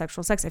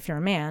heterosexual sex if you're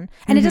a man,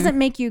 and it doesn't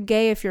make you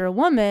gay if you're a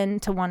woman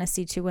to want to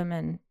see 2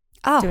 women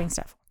doing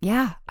stuff.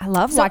 Yeah, I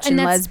love watching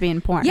lesbian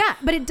porn. Yeah,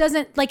 but it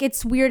doesn't, like,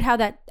 it's weird how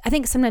that, I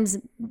think sometimes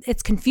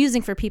it's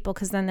confusing for people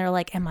because then they're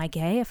like, am I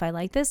gay if I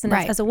like this? And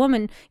as a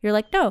woman, you're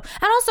like, no.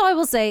 And also I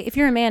will say, if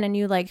you're a man and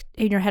you're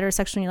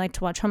heterosexual and you like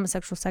to watch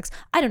homosexual sex,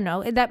 I don't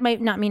know, that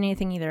might not mean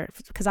anything either,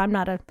 because I'm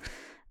not an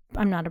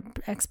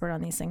expert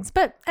on these things.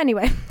 But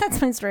anyway,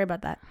 that's my story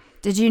about that.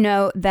 Did you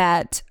know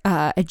that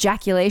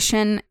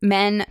ejaculation,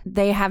 men,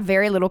 they have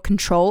very little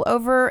control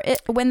over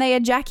it when they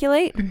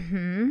ejaculate?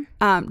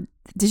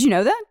 Did you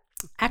know that?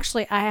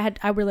 Actually,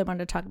 I really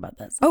wanted to talk about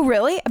this. Oh,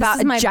 really? About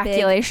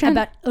ejaculation?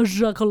 About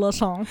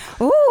ejaculation.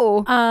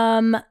 Ooh.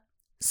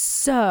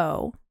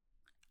 So,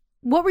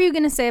 what were you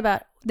going to say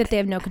about that they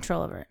have no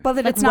control over it? Well,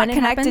 that it's not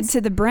connected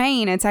to the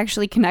brain. It's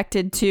actually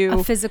connected to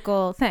a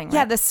physical thing. Right?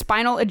 Yeah, the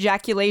spinal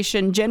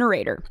ejaculation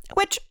generator,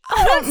 which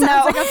I don't know.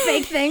 Sounds like a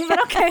fake thing,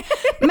 but okay.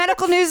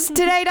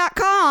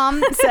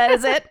 MedicalNewsToday.com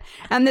says it.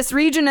 And this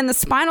region in the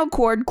spinal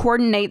cord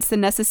coordinates the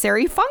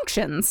necessary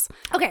functions.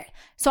 Okay,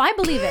 so I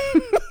believe it.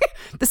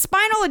 The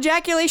spinal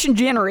ejaculation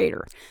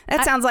generator.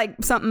 That sounds like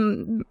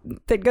something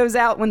that goes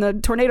out when the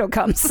tornado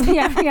comes.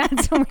 yeah,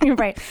 you're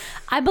right.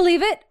 I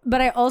believe it,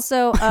 but I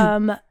also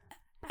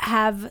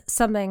have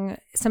some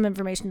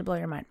information to blow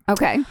your mind.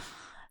 Okay.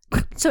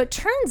 So it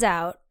turns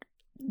out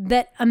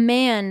that a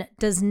man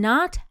does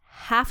not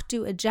have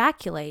to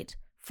ejaculate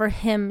for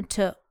him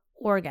to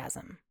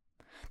orgasm.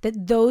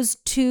 That those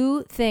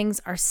 2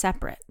 things are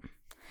separate.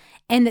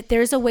 And that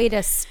there's a way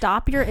to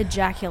stop your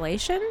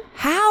ejaculation.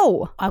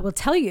 How? I will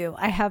tell you.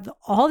 I have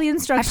all the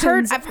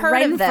instructions I've heard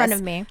right of in this. front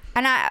of me.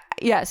 And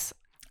yes.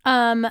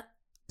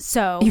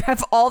 So you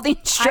have all the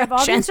instructions. I have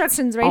all the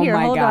instructions right here.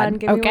 Hold on.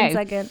 Give me 1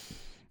 second.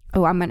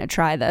 Oh, I'm going to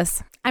try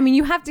this. I mean,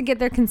 you have to get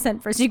their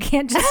consent first. You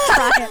can't just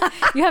try it.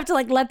 You have to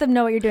let them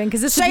know what you're doing,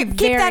 because this would be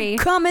keep that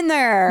cum in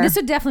there. This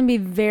would definitely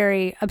be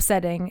very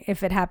upsetting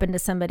if it happened to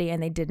somebody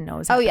and they didn't know it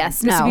was happening. Oh yes,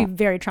 this would be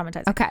very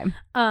traumatizing. Okay,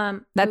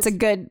 that's a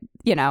good,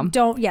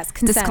 consent,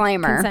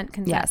 disclaimer.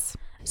 Consent. Yes.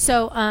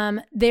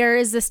 So there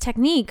is this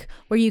technique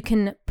where you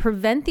can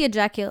prevent the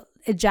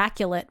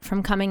ejaculate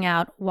from coming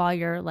out while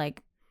you're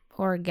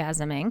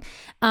orgasming,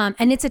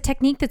 and it's a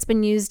technique that's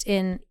been used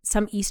in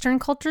some Eastern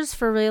cultures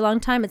for a really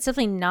long time. It's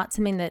definitely not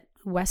something that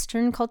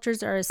Western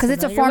cultures are as familiar with.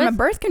 Because it's a form of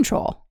birth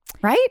control,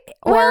 right?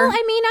 Well,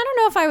 I mean, I don't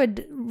know if I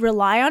would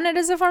rely on it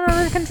as a form of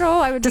birth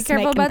control. I would be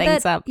careful about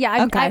that. Up.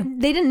 Yeah,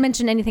 they didn't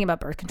mention anything about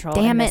birth control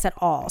in this at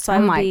all, so I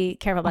would be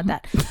careful about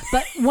that.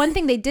 But one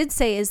thing they did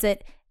say is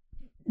that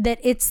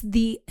it's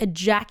the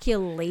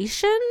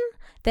ejaculation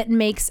that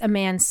makes a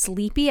man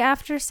sleepy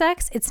after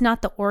sex. It's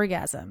not the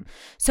orgasm.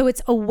 So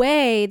it's a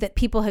way that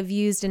people have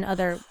used in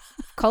other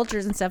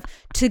cultures and stuff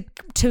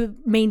to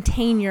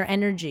maintain your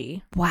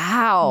energy.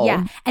 Wow.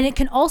 Yeah. And it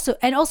can also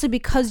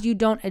because you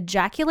don't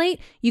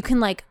ejaculate, you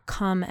can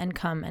come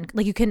and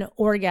you can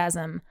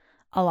orgasm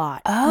a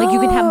lot. You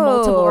can have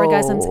multiple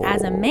orgasms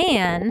as a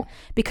man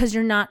because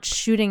you're not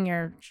shooting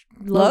your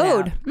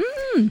load.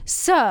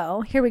 So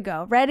here we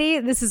go. Ready?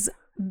 This is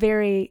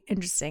very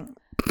interesting.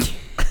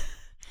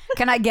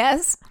 Can I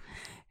guess?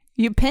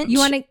 You pinch. You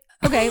want to?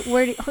 Okay.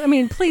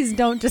 Please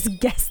don't just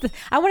guess.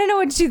 I want to know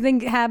what you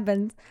think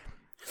happens.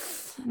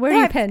 Where do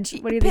you pinch?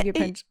 What do you think you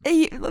pinch?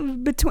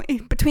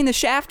 Between the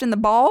shaft and the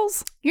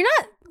balls. You're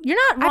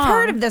not wrong. I've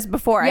heard of this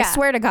before. Yeah. I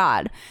swear to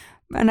God.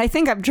 And I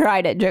think I've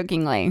tried it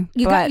jokingly.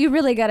 You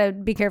really got to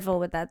be careful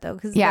with that though,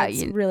 because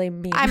that's really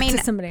mean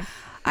to somebody.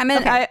 I mean,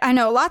 Okay. I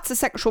know lots of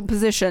sexual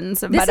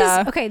positions, This but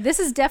is this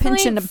is definitely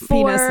pinching a for,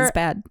 penis is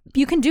bad.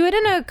 You can do it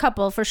in a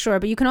couple for sure,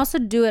 but you can also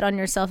do it on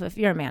yourself if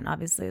you're a man.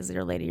 Obviously, as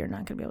you're a lady, you're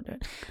not going to be able to do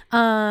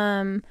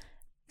it.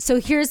 So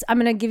I'm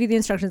going to give you the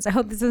instructions. I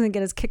hope this doesn't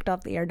get us kicked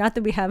off the air. Not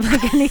that we have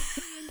like any.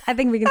 I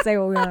think we can say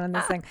what we want on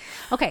this thing.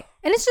 Okay,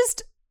 and it's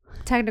just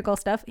technical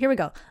stuff. Here we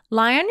go.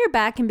 Lie on your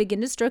back and begin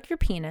to stroke your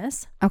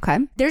penis. Okay.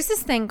 There's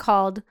this thing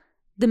called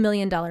the $1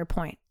 million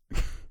point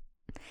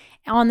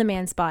on the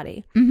man's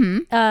body.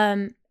 Mm-hmm.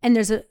 And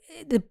there's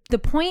the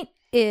point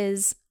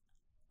is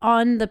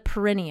on the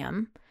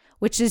perineum,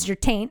 which is your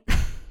taint,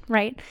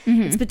 right?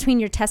 Mm-hmm. It's between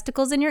your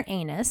testicles and your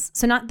anus.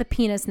 So not the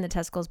penis and the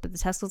testicles, but the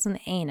testicles and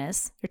the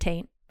anus, your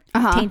taint.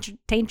 Uh-huh.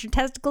 Taint your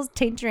testicles,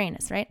 taint your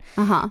anus, right?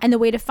 Uh-huh. And the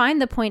way to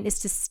find the point is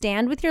to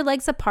stand with your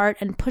legs apart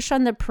and push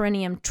on the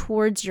perineum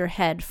towards your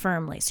head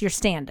firmly. So you're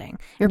standing.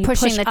 You're And you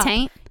pushing push the up.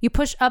 taint? You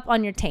push up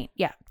on your taint,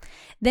 yeah.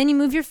 Then you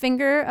move your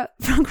finger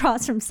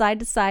across from side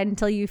to side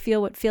until you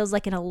feel what feels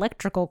like an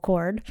electrical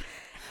cord.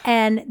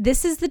 And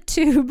this is the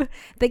tube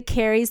that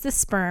carries the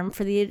sperm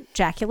for the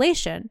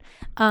ejaculation.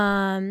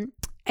 And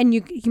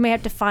you may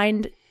have to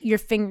find your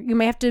finger. You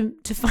may have to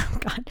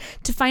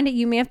find it.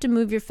 You may have to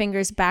move your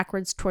fingers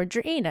backwards towards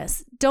your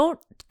anus. Don't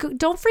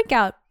freak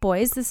out,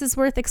 boys. This is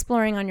worth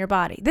exploring on your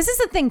body. This is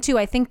the thing too.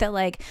 I think that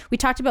like we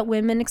talked about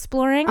women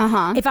exploring.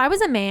 Uh-huh. If I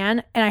was a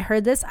man and I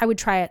heard this, I would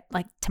try it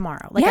like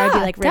tomorrow. Like I would be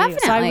Yeah, like ready. So I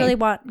definitely. really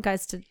want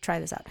guys to try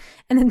this out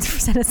and then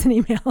send us an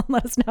email and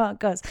let us know how it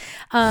goes.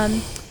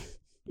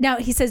 Now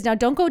he says,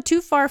 don't go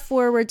too far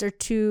forwards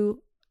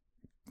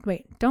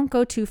don't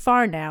go too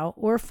far now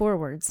or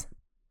forwards.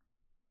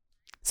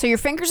 So your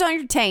fingers on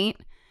your taint.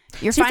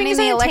 You're So your finding fingers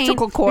the on your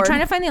electrical taint, cord. You're trying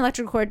to find the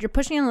electrical cord. You're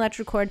pushing an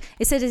electrical cord.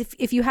 It says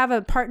if you have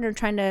a partner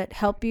trying to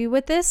help you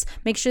with this,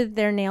 make sure that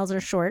their nails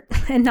are short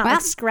and not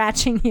like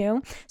scratching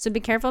you. So be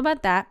careful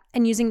about that.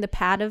 And using the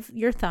pad of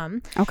your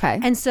thumb.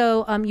 Okay. And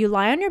so you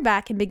lie on your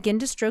back and begin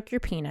to stroke your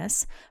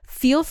penis.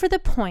 Feel for the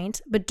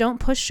point, but don't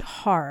push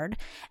hard.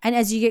 And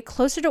as you get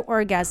closer to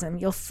orgasm,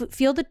 you'll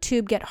feel the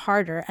tube get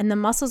harder and the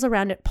muscles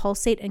around it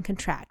pulsate and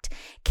contract.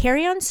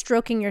 Carry on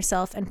stroking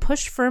yourself and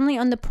push firmly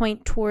on the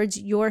point towards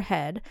your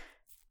head.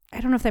 I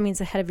don't know if that means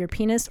the head of your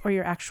penis or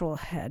your actual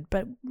head,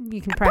 but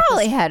you can practice.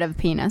 Probably head of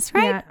penis,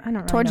 right? Yeah, I don't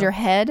really Towards know. your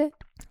head.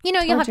 You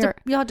know, you'll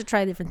have to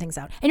try different things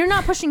out. And you're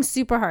not pushing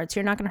super hard, so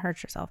you're not going to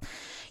hurt yourself.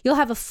 You'll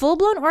have a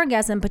full-blown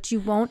orgasm, but you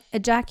won't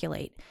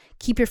ejaculate.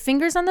 Keep your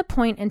fingers on the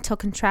point until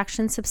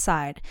contractions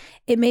subside.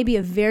 It may be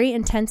a very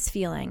intense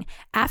feeling.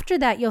 After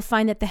that, you'll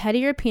find that the head of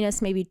your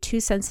penis may be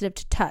too sensitive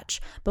to touch.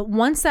 But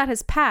once that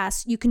has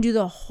passed, you can do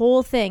the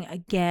whole thing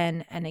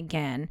again and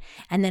again.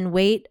 And then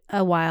wait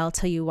a while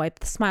till you wipe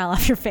the smile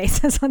off your face.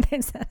 That's what they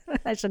said.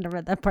 I shouldn't have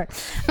read that part.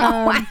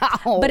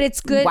 Wow. But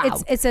it's good.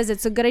 Wow. It says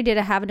it's a good idea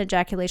to have an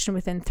ejaculation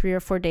within 3 or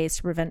 4 days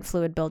to prevent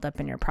fluid buildup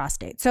in your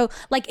prostate. So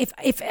like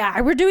if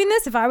I were doing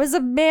this, if I was a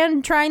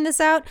man trying this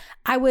out,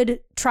 I would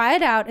try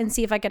it out and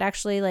see if I could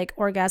actually like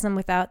orgasm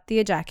without the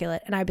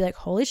ejaculate. And I'd be like,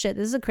 holy shit,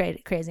 this is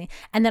crazy.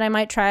 And then I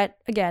might try it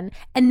again.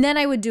 And then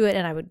I would do it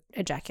and I would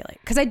ejaculate.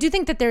 Because I do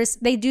think that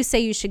they do say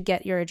you should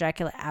get your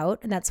ejaculate out.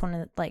 And that's one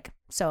of the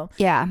so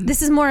Yeah.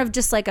 this is more of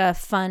just like a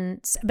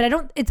fun,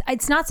 but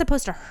it's not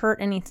supposed to hurt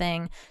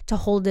anything to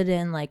hold it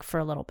in like for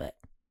a little bit.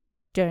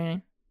 Do you know what I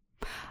mean?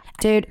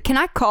 Dude, can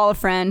I call a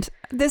friend?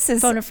 This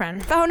is Phone a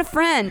friend. Phone a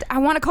friend. I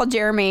want to call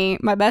Jeremy,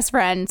 my best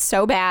friend,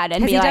 so bad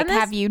and Has be he like, done this?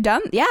 have you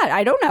done? Yeah,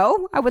 I don't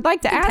know. I would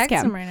like to ask Text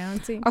him. him right now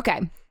and see.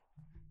 Okay.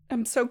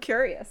 I'm so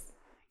curious.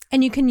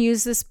 And you can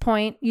use the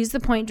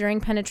point during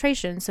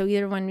penetration. So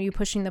either when you're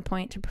pushing the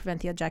point to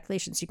prevent the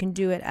ejaculation. So you can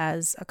do it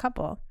as a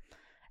couple.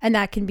 And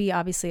that can be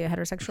obviously a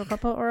heterosexual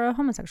couple or a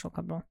homosexual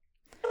couple.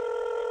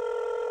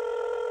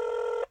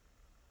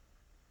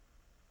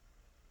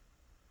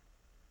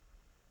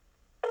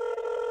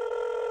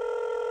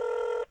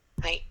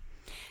 Hi.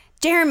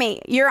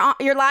 Jeremy, you're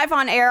live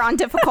on air on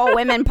Difficult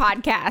Women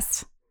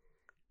podcast.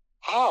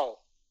 Oh.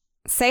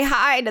 Say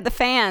hi to the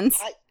fans.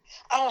 Hi.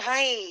 Oh,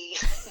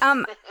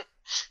 hi.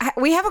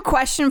 We have a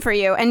question for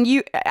you, and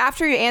you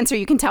after you answer,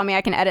 you can tell me.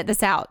 I can edit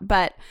this out.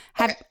 But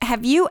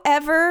have you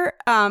ever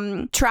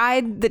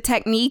tried the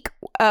technique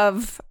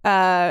of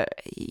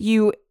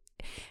you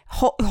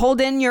hold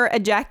in your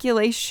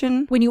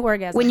ejaculation When you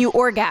orgasm. when you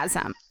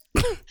orgasm?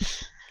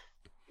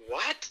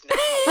 What? No.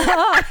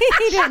 Oh,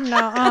 he didn't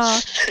know. Oh,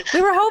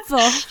 we were hopeful.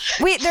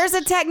 Wait, there's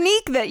a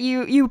technique that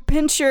you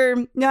pinch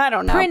your, I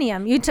don't know.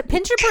 Perineum. You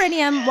pinch your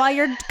perineum while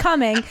you're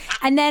coming,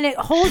 and then it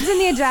holds in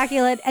the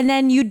ejaculate, and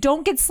then you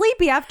don't get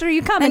sleepy after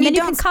you come. And then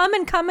you can come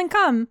and come and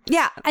come.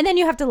 Yeah. And then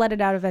you have to let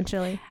it out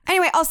eventually.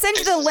 Anyway, I'll send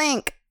you the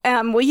link.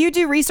 Will you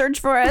do research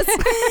for us?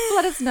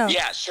 Let us know.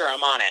 Yeah, sure.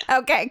 I'm on it.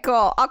 Okay,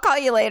 cool. I'll call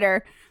you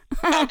later.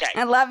 Okay.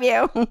 I love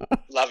you.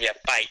 Love you.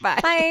 Bye. Bye.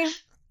 Bye.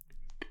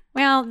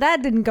 Well,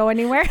 that didn't go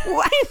anywhere.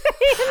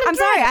 I'm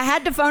sorry. I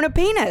had to phone a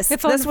penis.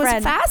 Phone This a was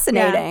friend.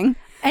 fascinating.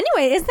 Yeah.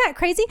 Anyway, isn't that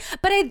crazy?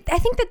 But I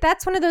think that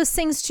that's one of those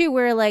things too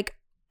where like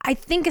I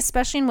think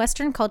especially in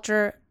Western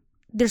culture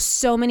there's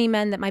so many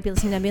men that might be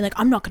listening to them being like,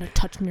 I'm not going to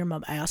touch near my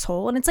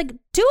asshole. And it's like,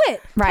 do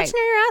it. Right. Touch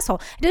near your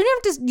asshole. It doesn't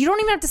have to, you don't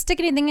even have to stick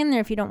anything in there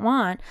if you don't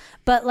want.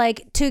 But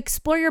like to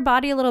explore your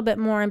body a little bit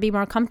more and be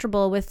more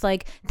comfortable with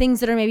like things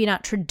that are maybe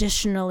not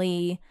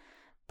traditionally.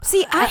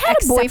 See, I had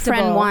a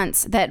boyfriend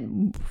once that,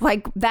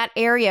 like, that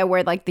area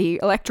where, like, the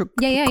electric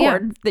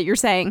cord that you're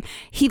saying,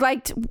 he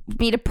liked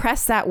me to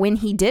press that when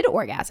he did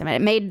orgasm, and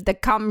it made the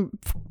cum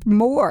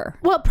more.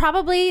 Well,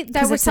 probably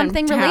that was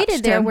something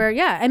related there where,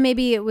 and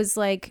maybe it was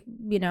like,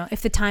 you know,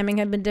 if the timing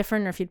had been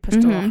different or if you'd pushed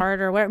a little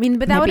harder or whatever. I mean,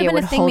 but that would have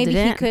been a thing maybe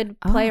he could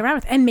play around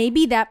with. And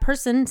maybe that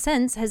person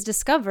since has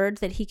discovered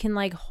that he can,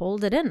 like,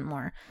 hold it in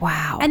more.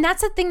 Wow. And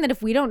that's a thing that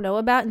if we don't know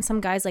about and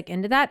some guys, like,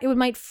 into that, it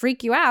might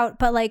freak you out.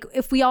 But, like,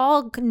 if we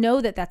all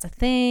know that that's a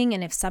thing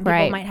and if some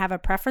people might have a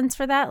preference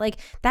for that, like,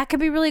 that could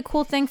be a really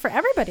cool thing for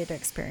everybody to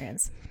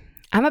experience.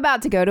 I'm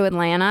about to go to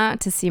Atlanta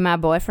to see my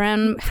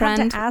boyfriend. You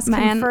have to ask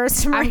him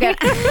first. You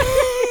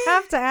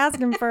have to ask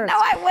him first. No,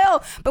 I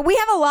will. But we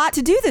have a lot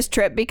to do this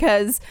trip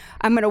because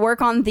I'm going to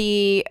work on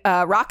the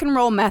rock and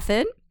roll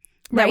method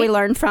that we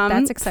learned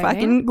from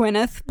fucking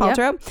Gwyneth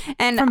Paltrow. Yep.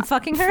 And from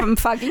fucking her? From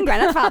fucking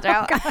Gwyneth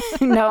Paltrow.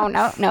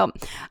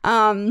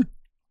 No.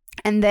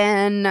 And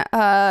then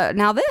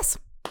now this.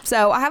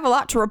 So I have a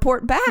lot to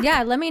report back.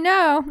 Yeah, let me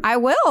know. I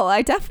will.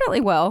 I definitely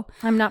will.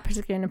 I'm not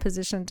particularly in a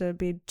position to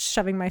be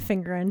shoving my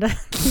finger into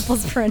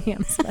people's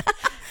perineums.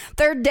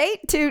 Third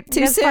date too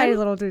soon. Probably a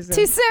little too soon.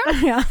 Too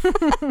soon. Yeah.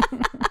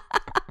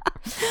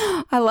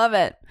 I love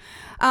it.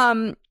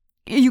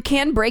 You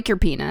can break your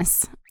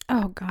penis.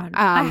 Oh God,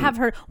 I have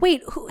heard.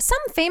 Wait, some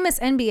famous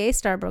NBA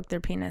star broke their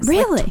penis.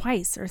 Really? Like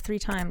twice or 3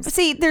 times.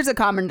 See, there's a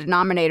common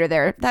denominator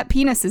there. That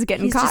penis is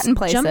getting caught in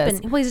places.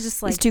 Jumping. Well, he's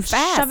just like too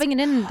fast, shoving it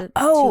in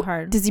too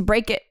hard. Does he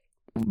break it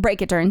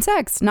during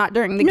sex? Not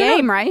during the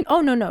game, right?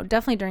 Oh no,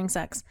 definitely during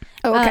sex.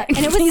 Oh, okay. And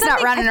it was he's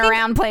not running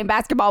around playing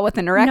basketball with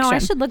an erection. No, I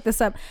should look this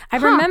up. I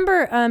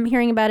remember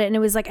hearing about it, and it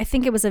was like I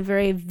think it was a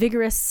very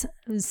vigorous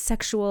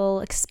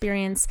sexual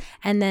experience,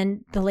 and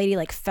then the lady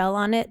like fell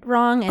on it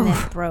wrong, and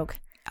then it broke.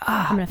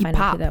 I'm going to find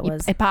out who that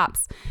was. It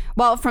pops.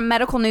 Well, from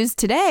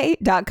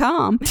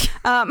medicalnewstoday.com,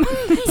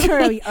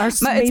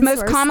 it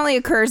most commonly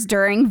occurs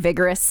during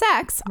vigorous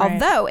sex,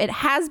 although it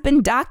has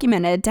been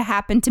documented to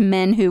happen to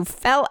men who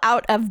fell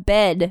out of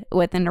bed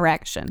with an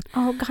erection.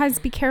 Oh, guys,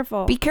 be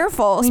careful. Be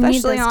careful,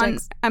 especially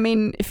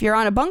if you're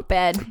on a bunk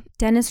bed.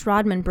 Dennis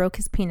Rodman broke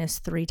his penis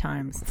 3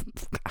 times.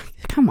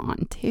 Come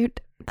on,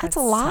 dude. That's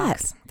a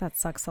lot. That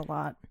sucks a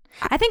lot.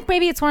 I think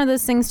maybe it's one of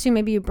those things too.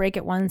 Maybe you break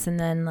it once and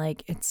then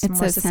like it's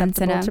more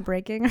susceptible to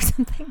breaking or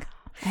something.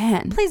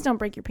 Man, please don't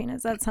break your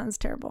penis. That sounds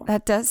terrible.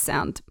 That does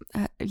sound,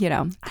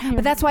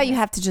 but that's why you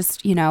have to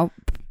just,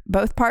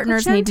 both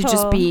partners need to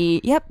just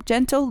be,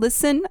 gentle.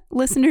 Listen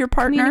to your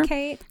partner.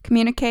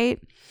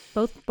 Communicate.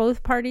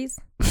 Both parties.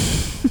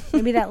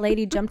 Maybe that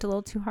lady jumped a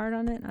little too hard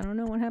on it. I don't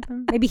know what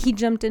happened. Maybe he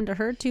jumped into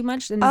her too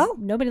much and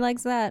nobody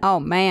likes that.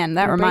 Oh man,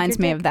 that reminds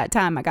me of that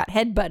time I got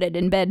headbutted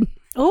in bed.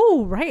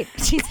 Oh, right.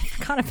 Jeez, I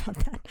forgot about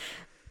that.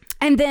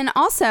 And then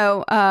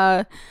also,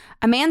 a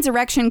man's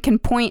erection can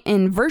point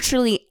in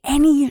virtually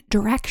any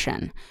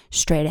direction.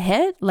 Straight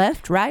ahead,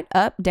 left, right,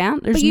 up, down.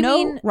 There's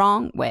no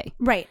wrong way.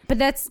 Right. But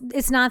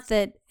it's not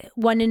that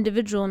one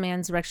individual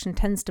man's erection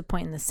tends to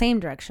point in the same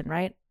direction,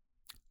 right?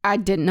 I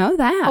didn't know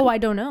that. Oh, I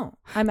don't know.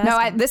 I'm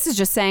asking. This is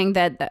just saying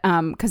that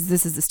because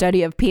this is the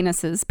study of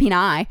penises,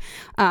 peni.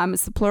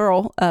 It's the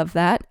plural of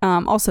that.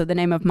 Also, the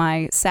name of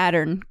my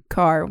Saturn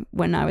car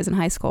when I was in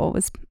high school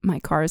my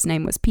car's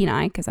name was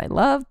Peni because I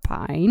love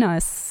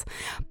penis.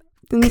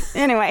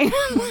 Anyway,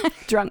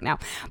 drunk now.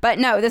 But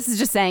no, this is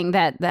just saying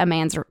that a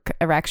man's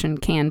erection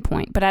can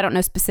point. But I don't know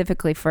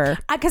specifically for...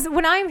 Because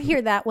when I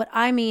hear that, what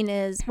I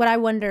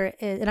wonder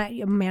is, and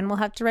a man will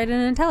have to write in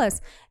and tell us,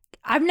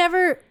 I've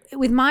never,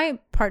 with my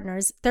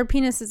partners, their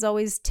penis has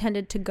always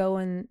tended to go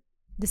in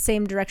the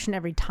same direction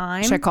every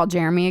time. Should I call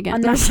Jeremy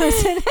again?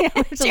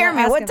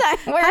 Jeremy, where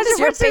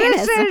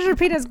does your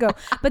penis go?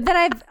 But then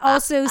I've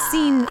also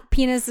seen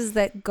penises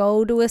that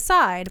go to a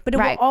side, but it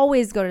will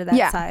always go to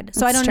that side.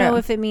 So I don't know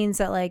if it means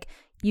that like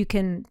you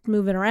can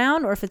move it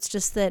around or if it's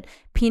just that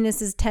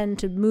penises tend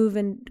to move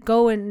and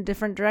go in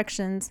different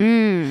directions.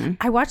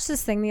 I watched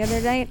this thing the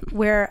other day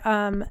where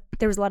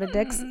there was a lot of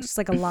dicks, just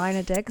like a line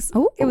of dicks.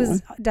 Ooh. It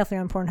was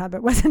definitely on Pornhub.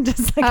 It wasn't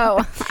just like... Oh,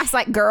 it's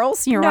like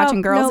girls? You were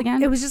watching girls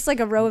again? It was just like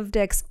a row of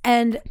dicks.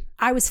 And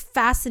I was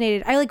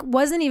fascinated. It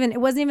wasn't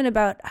even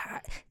about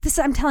this.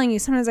 I'm telling you,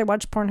 sometimes I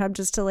watch Pornhub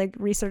just to like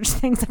research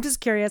things. I'm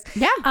just curious.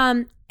 Yeah.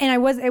 And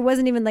it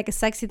wasn't even like a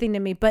sexy thing to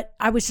me, but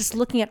I was just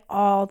looking at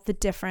all the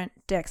different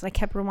dicks. I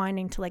kept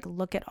rewinding to like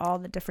look at all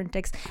the different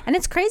dicks. And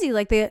it's crazy.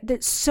 Like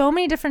there's so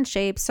many different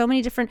shapes, so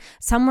many different,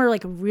 some were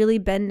like really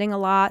bending a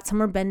lot. Some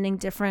were bending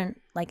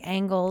different like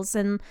angles,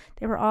 and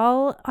they were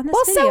all on this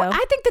video. So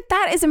I think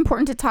that is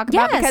important to talk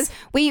about because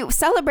we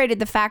celebrated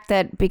the fact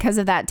that because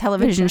of that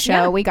television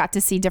show, we got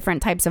to see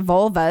different types of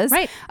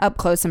vulvas up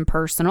close and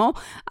personal.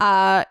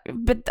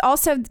 But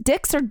also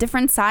dicks are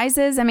different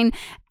sizes. I mean,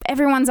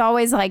 everyone's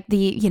always like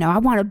I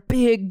want a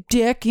big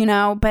dick,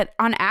 but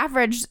on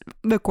average,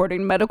 according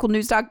to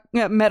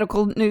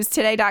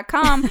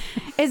medicalnewstoday.com,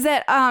 is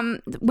that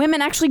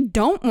women actually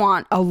don't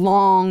want a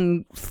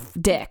long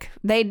dick.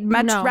 They'd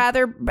much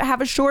rather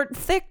have a short,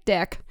 thick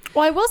dick.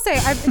 Well, I will say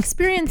I've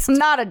experienced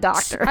not a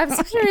doctor. I've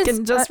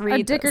experienced just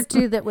a dick or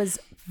two that was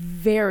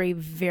very,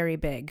 very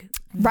big.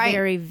 Right.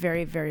 Very,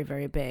 very, very,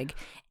 very big.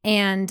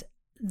 And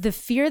the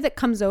fear that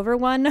comes over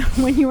one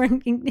when you are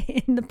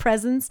in the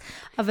presence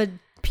of a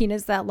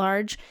penis that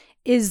large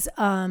is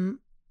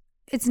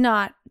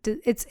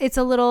it's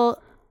a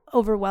little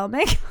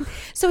overwhelming.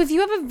 So if you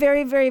have a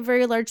very, very,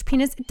 very large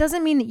penis, it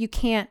doesn't mean that you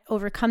can't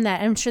overcome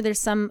that. I'm sure there's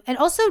some, and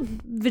also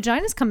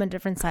vaginas come in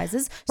different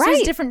sizes, so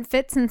there's different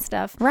fits and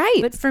stuff. Right.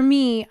 But for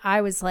me,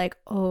 I was like,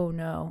 oh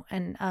no,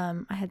 and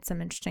I had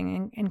some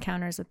interesting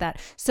encounters with that.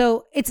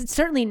 So it's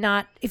certainly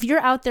not, if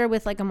you're out there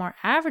with like a more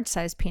average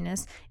sized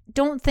penis,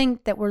 don't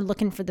think that we're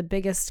looking for the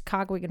biggest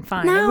cock we can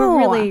find. No. We're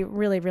really,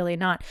 really, really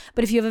not.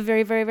 But if you have a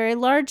very, very, very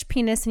large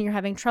penis and you're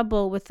having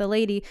trouble with the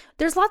lady,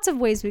 there's lots of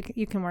ways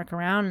you can work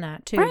around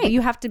that too. Right. But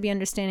you have to be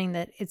understanding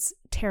that it's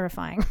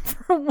terrifying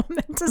for a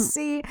woman to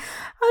see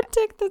a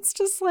dick that's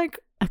just like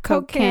a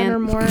Coke can can or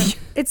more.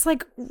 It's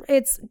like,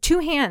 it's two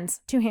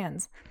hands.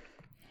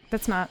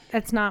 That's not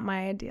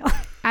my ideal.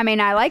 I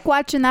mean, I like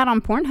watching that on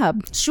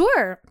Pornhub.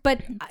 Sure, but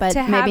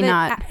to maybe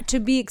have not.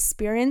 to be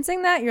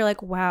experiencing that, you're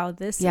like, wow,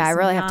 this is Yeah, I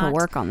really have to not-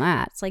 work on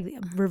that. It's like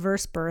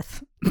reverse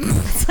birth.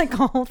 It's like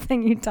a whole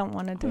thing you don't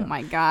want to do. Oh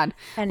my God.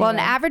 Anyway. Well, an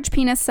average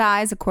penis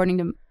size, according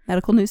to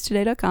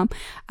medicalnewstoday.com,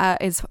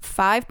 is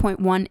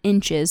 5.1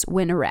 inches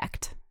when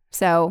erect.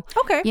 So,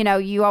 Okay.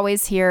 You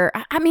always hear,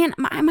 I mean,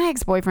 my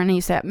ex-boyfriend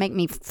used to make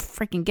me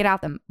freaking get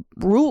out the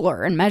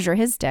ruler and measure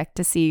his dick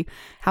to see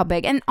how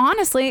big. And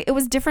honestly, it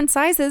was different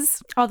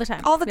sizes All the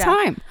time. all the Yeah.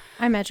 time.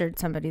 I measured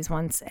somebody's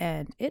once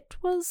and it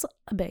was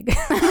big.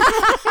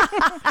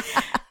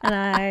 And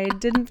I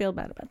didn't feel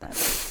bad about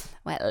that.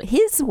 Well,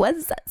 his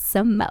was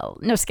small.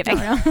 No, just kidding.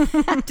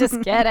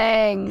 Just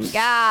kidding.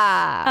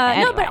 God.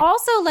 No, but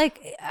also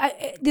like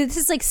this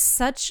is like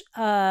such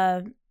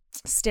a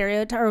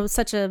stereotype or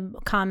such a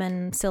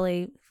common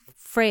silly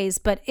phrase,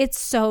 but it's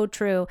so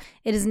true.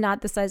 It is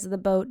not the size of the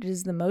boat, it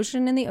is the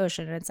motion in the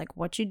ocean, and it's like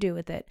what you do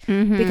with it.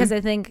 Because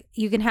I think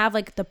you can have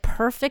like the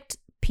perfect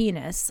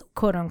penis,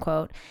 quote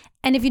unquote,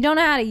 and if you don't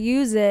know how to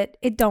use it,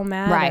 it don't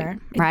matter.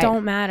 It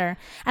don't matter.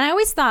 And I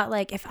always thought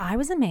like if I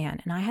was a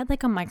man and I had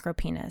like a micro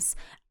penis,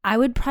 I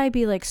would probably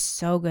be like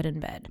so good in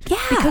bed. Yeah.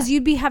 Because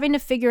you'd be having to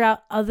figure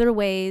out other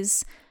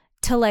ways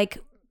to like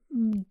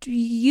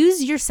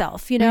use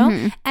yourself,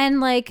 and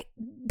like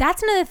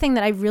that's another thing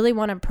that I really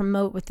want to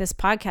promote with this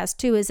podcast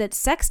too, is that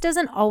sex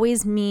doesn't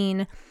always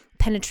mean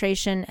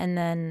penetration and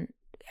then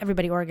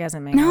everybody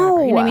orgasming. No, or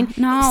whatever, you know what I mean?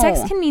 no.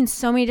 Sex can mean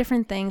so many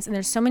different things, and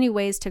there's so many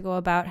ways to go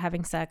about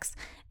having sex.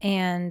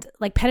 And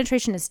like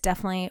penetration is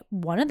definitely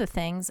one of the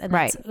things, and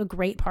that's a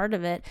great part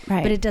of it.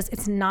 Right. But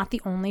it's not the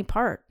only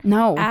part.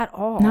 No. At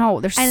all. No,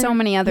 there's And- so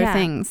many other yeah.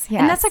 things. Yes.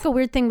 And that's like a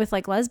weird thing with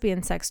like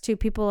lesbian sex too.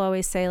 People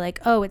always say like,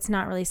 oh, it's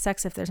not really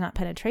sex if there's not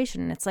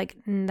penetration. And it's like,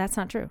 that's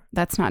not true.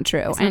 That's not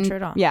true. It's not true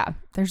at all. Yeah.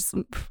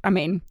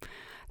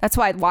 That's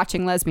why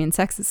watching lesbian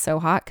sex is so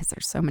hot, because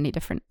there's so many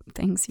different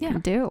things you can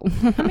do.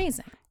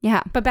 Amazing.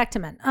 Yeah. But back to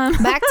men.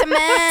 Back to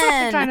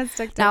men. Trying to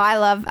stick to No,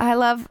 I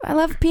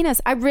love penis.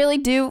 I really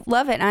do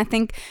love it. And I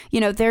think,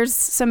 there's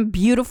some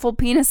beautiful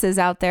penises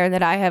out there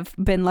that I have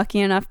been lucky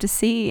enough to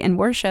see and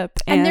worship.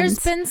 And there's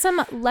been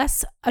some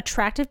less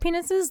attractive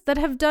penises that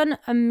have done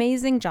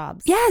amazing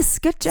jobs. Yes,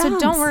 good job. So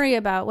don't worry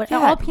about what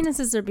all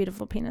penises are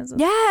beautiful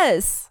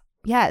penises.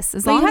 Yes,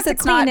 as But you long have as to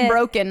it's not clean it.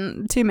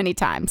 broken too many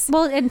times.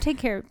 Well, and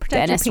protect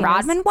Dennis your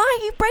penis. Rodman, why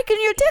are you breaking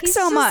your dick He's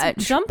so just much?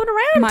 jumping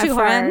around My too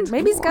friend. hard.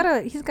 Maybe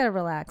he's gotta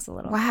relax a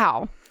little.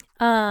 Wow.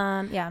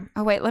 Yeah.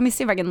 Oh, wait, let me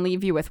see if I can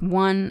leave you with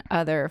one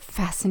other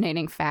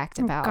fascinating fact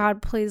about...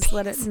 God, please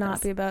let it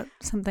not be about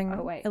something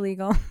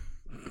illegal.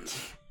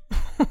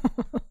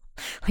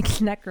 Like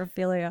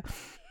necrophilia.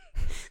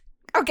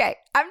 Okay,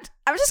 I'm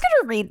just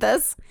going to read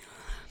this.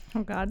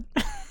 Oh, God.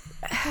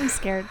 I'm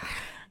scared.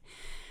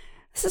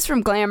 This is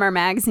from Glamour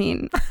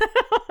magazine,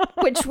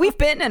 which we've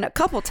been in a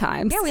couple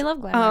times. Yeah, we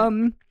love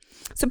Glamour.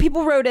 So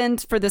people wrote in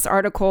for this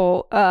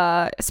article,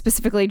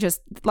 specifically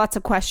just lots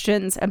of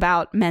questions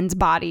about men's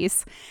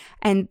bodies.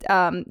 And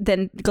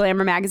then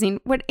Glamour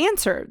magazine would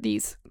answer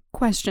these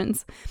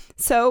questions.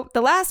 So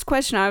the last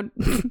question I'm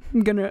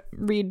going to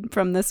read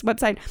from this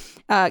website.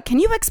 Can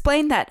you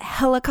explain that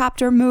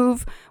helicopter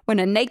move when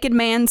a naked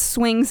man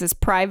swings his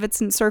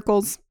privates in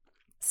circles?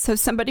 So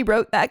somebody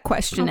wrote that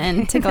question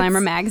in to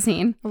Glamour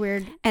magazine. A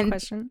weird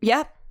question.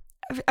 Yeah.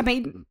 I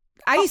mean,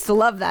 I used to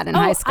love that in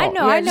high school. I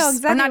know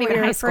exactly or not what even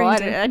you're high school.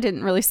 referring to. I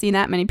didn't really see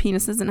that many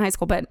penises in high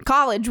school, but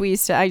college we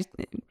used to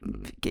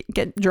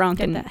get drunk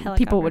Get and that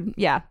helicopter. people would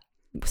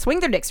swing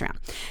their dicks around.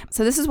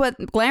 So this is what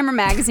Glamour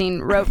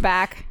magazine wrote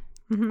back,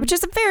 which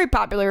is a very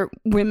popular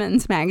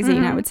women's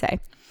magazine, I would say.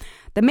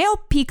 The male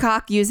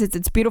peacock uses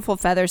its beautiful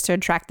feathers to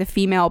attract the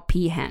female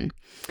peahen.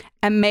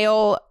 A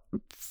male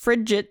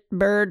frigate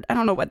bird, I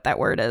don't know what that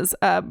word is,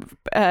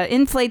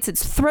 inflates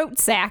its throat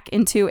sac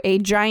into a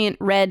giant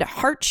red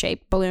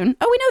heart-shaped balloon.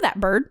 Oh, we know that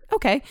bird.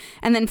 Okay.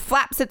 And then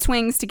flaps its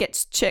wings to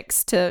get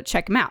chicks to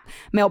check him out.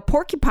 Male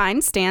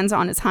porcupine stands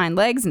on his hind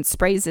legs and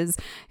sprays his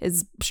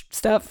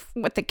stuff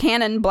with the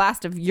cannon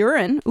blast of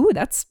urine. Ooh,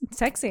 that's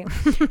sexy.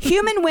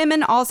 Human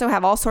women also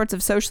have all sorts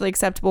of socially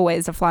acceptable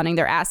ways of flaunting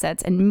their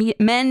assets, and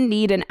men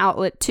need an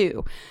outlet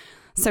too.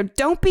 So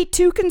don't be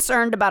too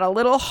concerned about a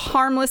little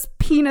harmless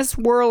penis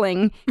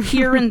whirling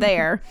here and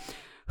there.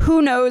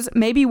 Who knows,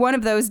 maybe one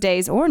of those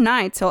days or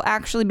nights he'll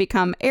actually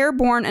become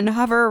airborne and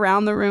hover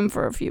around the room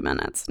for a few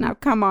minutes. Now,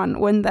 come on,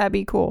 wouldn't that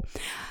be cool?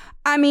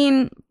 I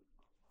mean...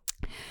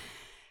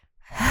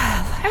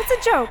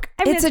 It's a joke.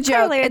 It's a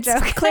joke.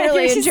 It's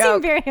clearly a joke. You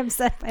seem very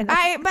upset by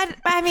that. But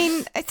I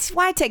mean,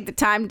 why take the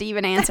time to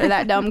even answer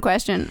that dumb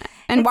question?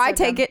 And why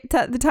take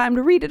the time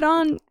to read it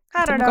on?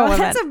 I don't know.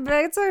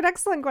 It's an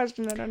excellent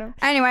question. I don't know.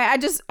 Anyway,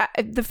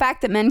 the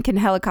fact that men can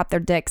helicopter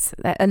dicks,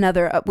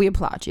 we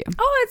applaud you.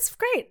 Oh, it's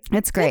great.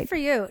 It's great. Good for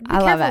you. Be I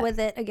love careful it. with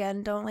it.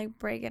 Again, don't like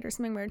break it or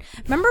something weird.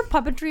 Remember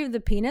Puppetry of the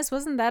Penis?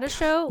 Wasn't that a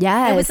show?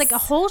 Yes. It was like a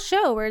whole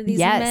show where these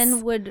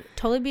men would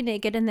totally be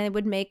naked and they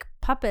would make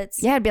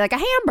puppets. Yeah, it'd be like a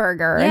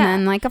hamburger and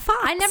then like a fox.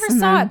 I never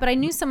saw it, but I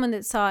knew someone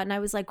that saw it and I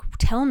was like,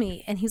 tell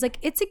me. And he was like,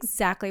 it's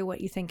exactly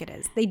what you think it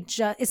is.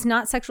 It's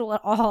not sexual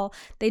at all.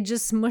 They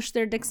just smush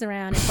their dicks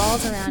around and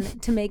balls around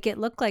to make it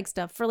look like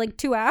stuff for like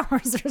 2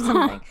 hours or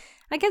something.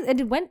 I guess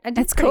it went.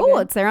 It's cool.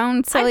 Good. It's their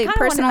own silly,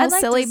 personal,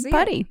 silly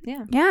buddy.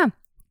 Yeah.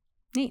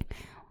 Neat.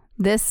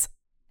 This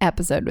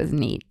episode was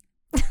neat.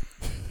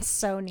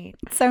 So neat.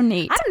 So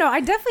neat. I don't know. I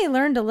definitely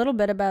learned a little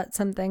bit about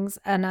some things,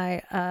 and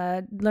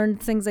I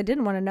learned things I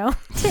didn't want to know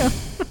too.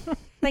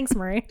 Thanks,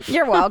 Marie.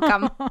 You're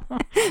welcome.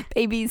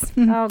 Babies.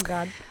 Oh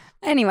God.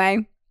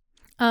 Anyway.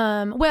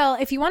 Well,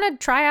 if you want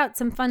to try out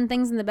some fun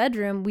things in the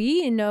bedroom,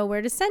 we know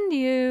where to send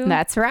you.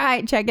 That's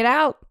right. Check it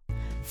out.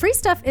 Free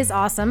stuff is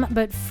awesome,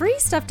 but free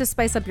stuff to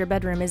spice up your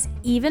bedroom is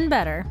even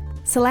better.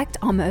 Select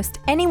almost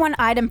any one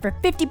item for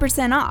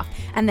 50% off,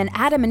 and then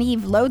Adam and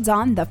Eve loads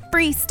on the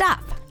free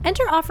stuff.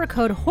 Enter offer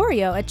code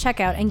HORIO at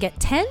checkout and get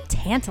 10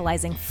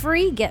 tantalizing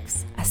free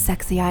gifts. A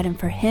sexy item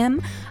for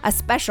him, a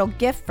special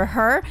gift for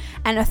her,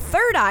 and a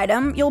third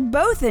item you'll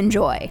both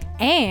enjoy.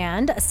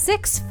 And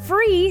 6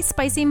 free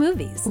spicy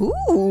movies.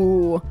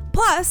 Ooh!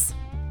 Plus,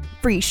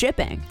 free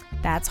shipping.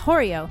 That's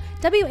HORIO,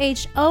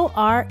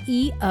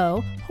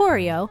 WHOREO,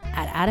 HORIO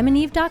at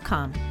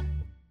adamandeve.com.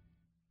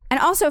 And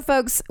also,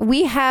 folks,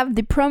 we have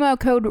the promo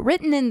code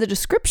written in the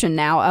description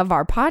now of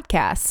our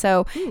podcast.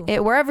 So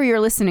wherever you're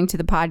listening to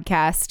the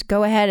podcast,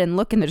 go ahead and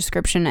look in the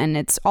description and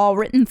it's all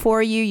written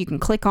for you. You can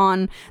click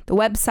on the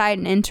website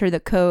and enter the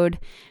code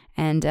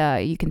and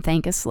you can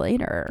thank us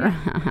later.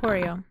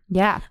 HORIO.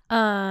 Yeah.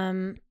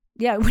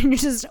 Yeah, when you're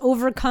just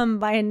overcome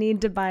by a need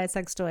to buy a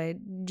sex toy,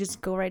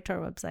 just go right to our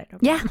website.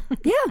 Okay? Yeah.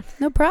 Yeah.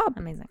 No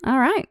problem. Amazing. All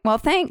right. Well,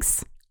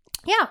 thanks.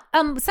 Yeah.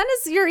 Send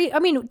us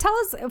tell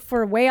us if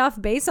we're way off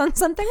base on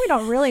something. We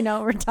don't really know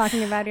what we're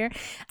talking about here.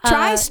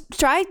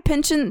 Try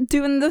pinching,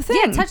 doing the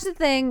thing. Yeah, touch the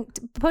thing,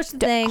 push the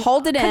thing.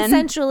 Hold it in.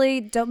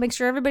 Consensually. Don't make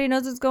sure everybody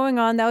knows what's going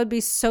on. That would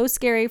be so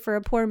scary for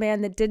a poor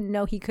man that didn't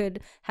know he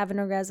could have an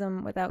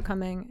orgasm without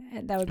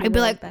coming. That would be I'd be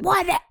really like, bad.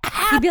 what happened?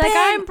 He'd be like,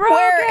 I'm broken.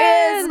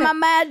 Where is my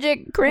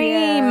magic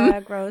cream? Yeah,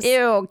 gross.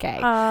 Ew, okay.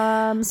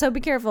 So be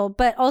careful,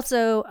 but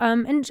also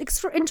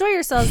enjoy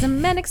yourselves,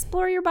 and men,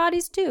 explore your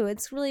bodies too.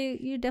 It's really,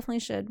 you definitely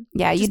should.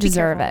 Yeah, you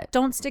deserve it.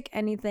 Don't stick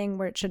anything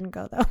where it shouldn't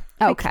go, though.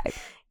 Okay.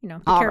 Be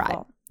all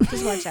careful. Right.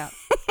 Just watch out.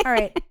 All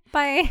right.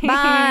 Bye.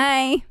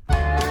 Bye.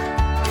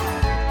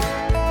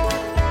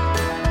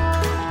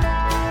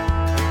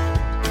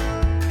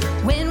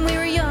 When we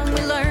were young,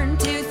 we learned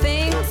 2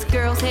 things.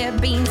 Girls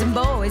had beans and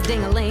boys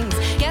ding-a-lings.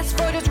 Guess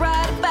Freud is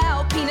right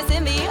about penis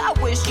envy. I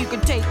wish you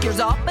could take yours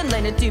off and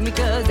lend it to me,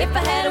 cause if I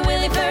had a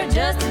willy for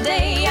just a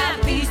day,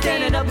 I'd be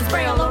standing up and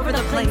spray all over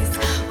the place.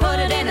 Put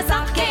it in a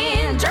sock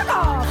and jerk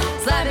off,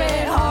 slap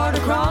it hard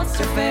across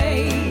your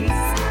face.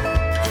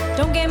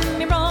 Don't get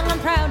me wrong, I'm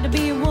proud to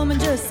be a woman.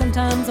 Just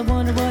sometimes I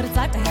wonder what it's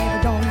like to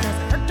have a dong. Does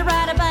it hurt to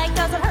ride a bike?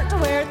 Does it hurt to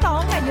wear a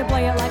thong? And you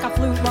play it like a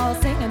flute while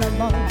singing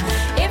along.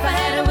 If I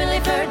had a willy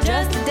for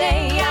just a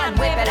day, I'd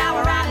whip it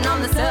out riding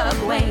on the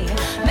subway.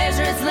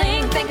 Measure its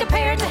length and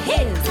compare it to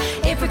his.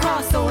 If we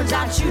cross swords,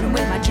 I'd shoot him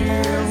with my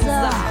jizz.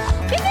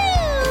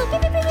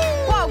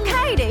 Whoa,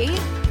 Katie,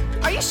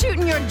 are you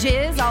shooting your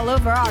jizz all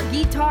over our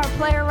guitar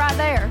player right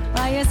there?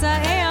 Why, yes, I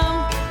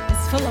am.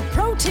 It's full of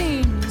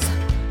proteins.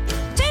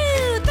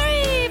 2,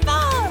 3, 4.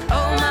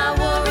 Oh, my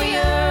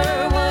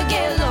warrior would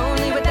get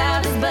lonely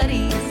without his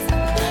buddies.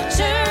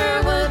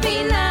 Sure would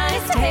be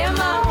nice to have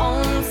my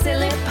own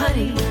silly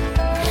putty.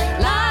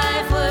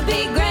 Life would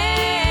be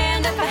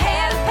grand if I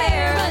had a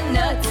pair of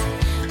nuts.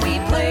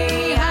 We'd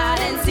play hide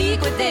and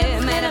seek with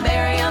them and I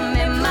bury them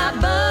in my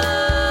butt.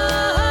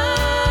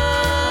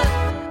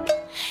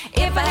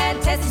 If I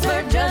had testes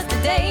for just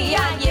a day,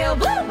 I'd yell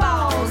blue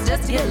balls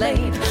just to get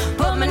laid.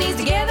 Put my knees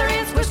together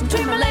and squish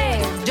between my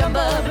legs. Jump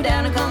up and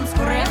down and come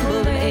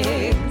scrambled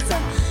eggs.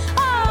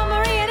 Oh,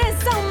 Maria, it is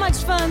so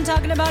much fun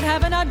talking thinking about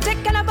having a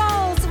dick and a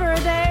balls for a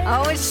day.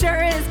 Oh, it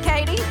sure is,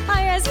 Katie. Oh,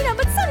 yes,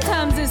 but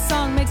sometimes this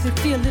song makes me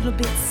feel a little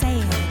bit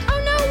sad.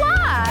 Oh, no,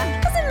 why?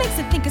 Because it makes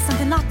me think of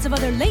something lots of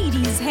other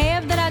ladies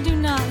have that I do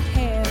not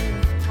have.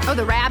 Oh,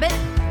 the rabbit?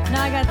 No,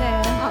 I got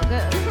that. Oh,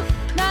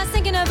 good. No, I was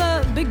thinking of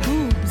big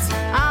boobs.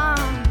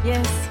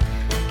 Yes.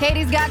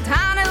 Katie's got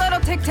tiny little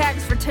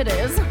tic-tacs for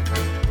titties.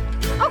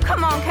 Oh,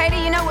 come on, Katie,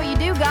 you know what you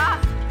do got?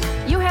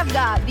 You have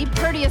got the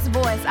prettiest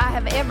voice I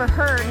have ever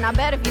heard, and I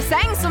bet if you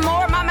sang some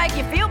more, it might make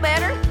you feel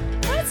better.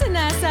 That's a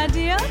nice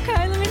idea.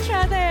 Okay, let me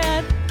try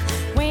that.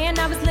 When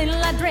I was little,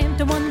 I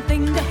dreamt of one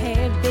thing to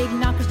have. Big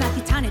knockers, not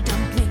the tiny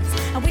dumplings.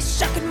 I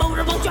wish I could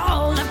motorboat you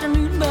all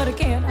afternoon, but I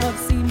can't. I've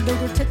seen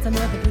bigger tits, I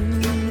never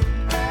do.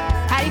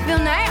 How do you feel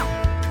now?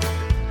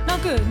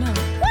 Not good, no.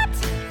 What?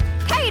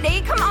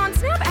 Katie, come on,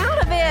 snap out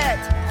of it.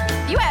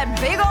 If you had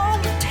big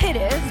old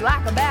titties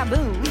like a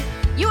baboon,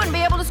 you wouldn't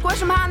be able to squish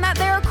them behind that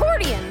there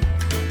accordion.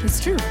 It's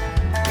true.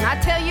 And I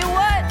tell you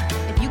what,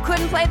 if you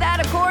couldn't play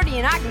that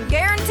accordion, I can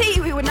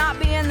guarantee we would not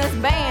be in this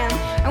band.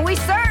 And we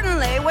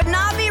certainly would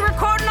not be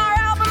recording our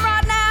album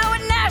right now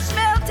in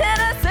Nashville,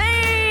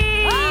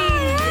 Tennessee. Oh,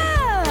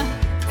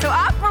 yeah. So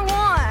I, for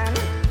one,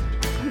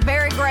 am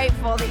very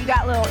grateful that you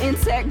got little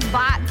insect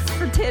bites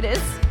for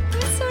titties.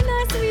 That's so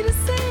nice of you to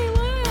say.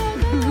 Wow,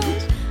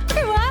 gosh.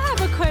 Okay, well, I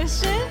have a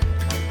question.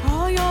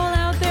 All y'all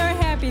out there are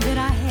happy that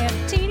I have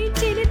teeny,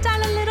 teeny,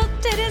 tiny little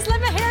titties. Let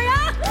me hear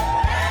ya.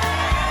 Oh,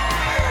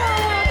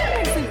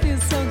 that makes me feel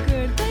so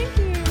good. Thank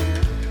you.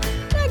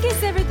 I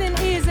guess everything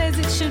is as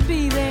it should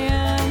be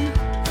then.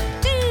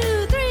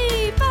 2,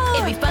 3, 4.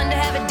 It'd be fun to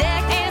have a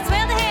deck. And it's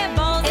well to have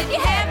balls. If you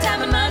have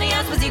time and money,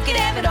 I suppose you could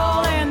have it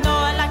all. And though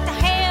I like to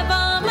have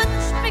a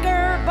much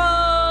bigger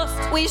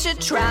bust, We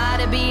should try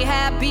to be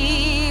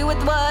happy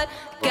with what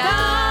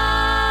God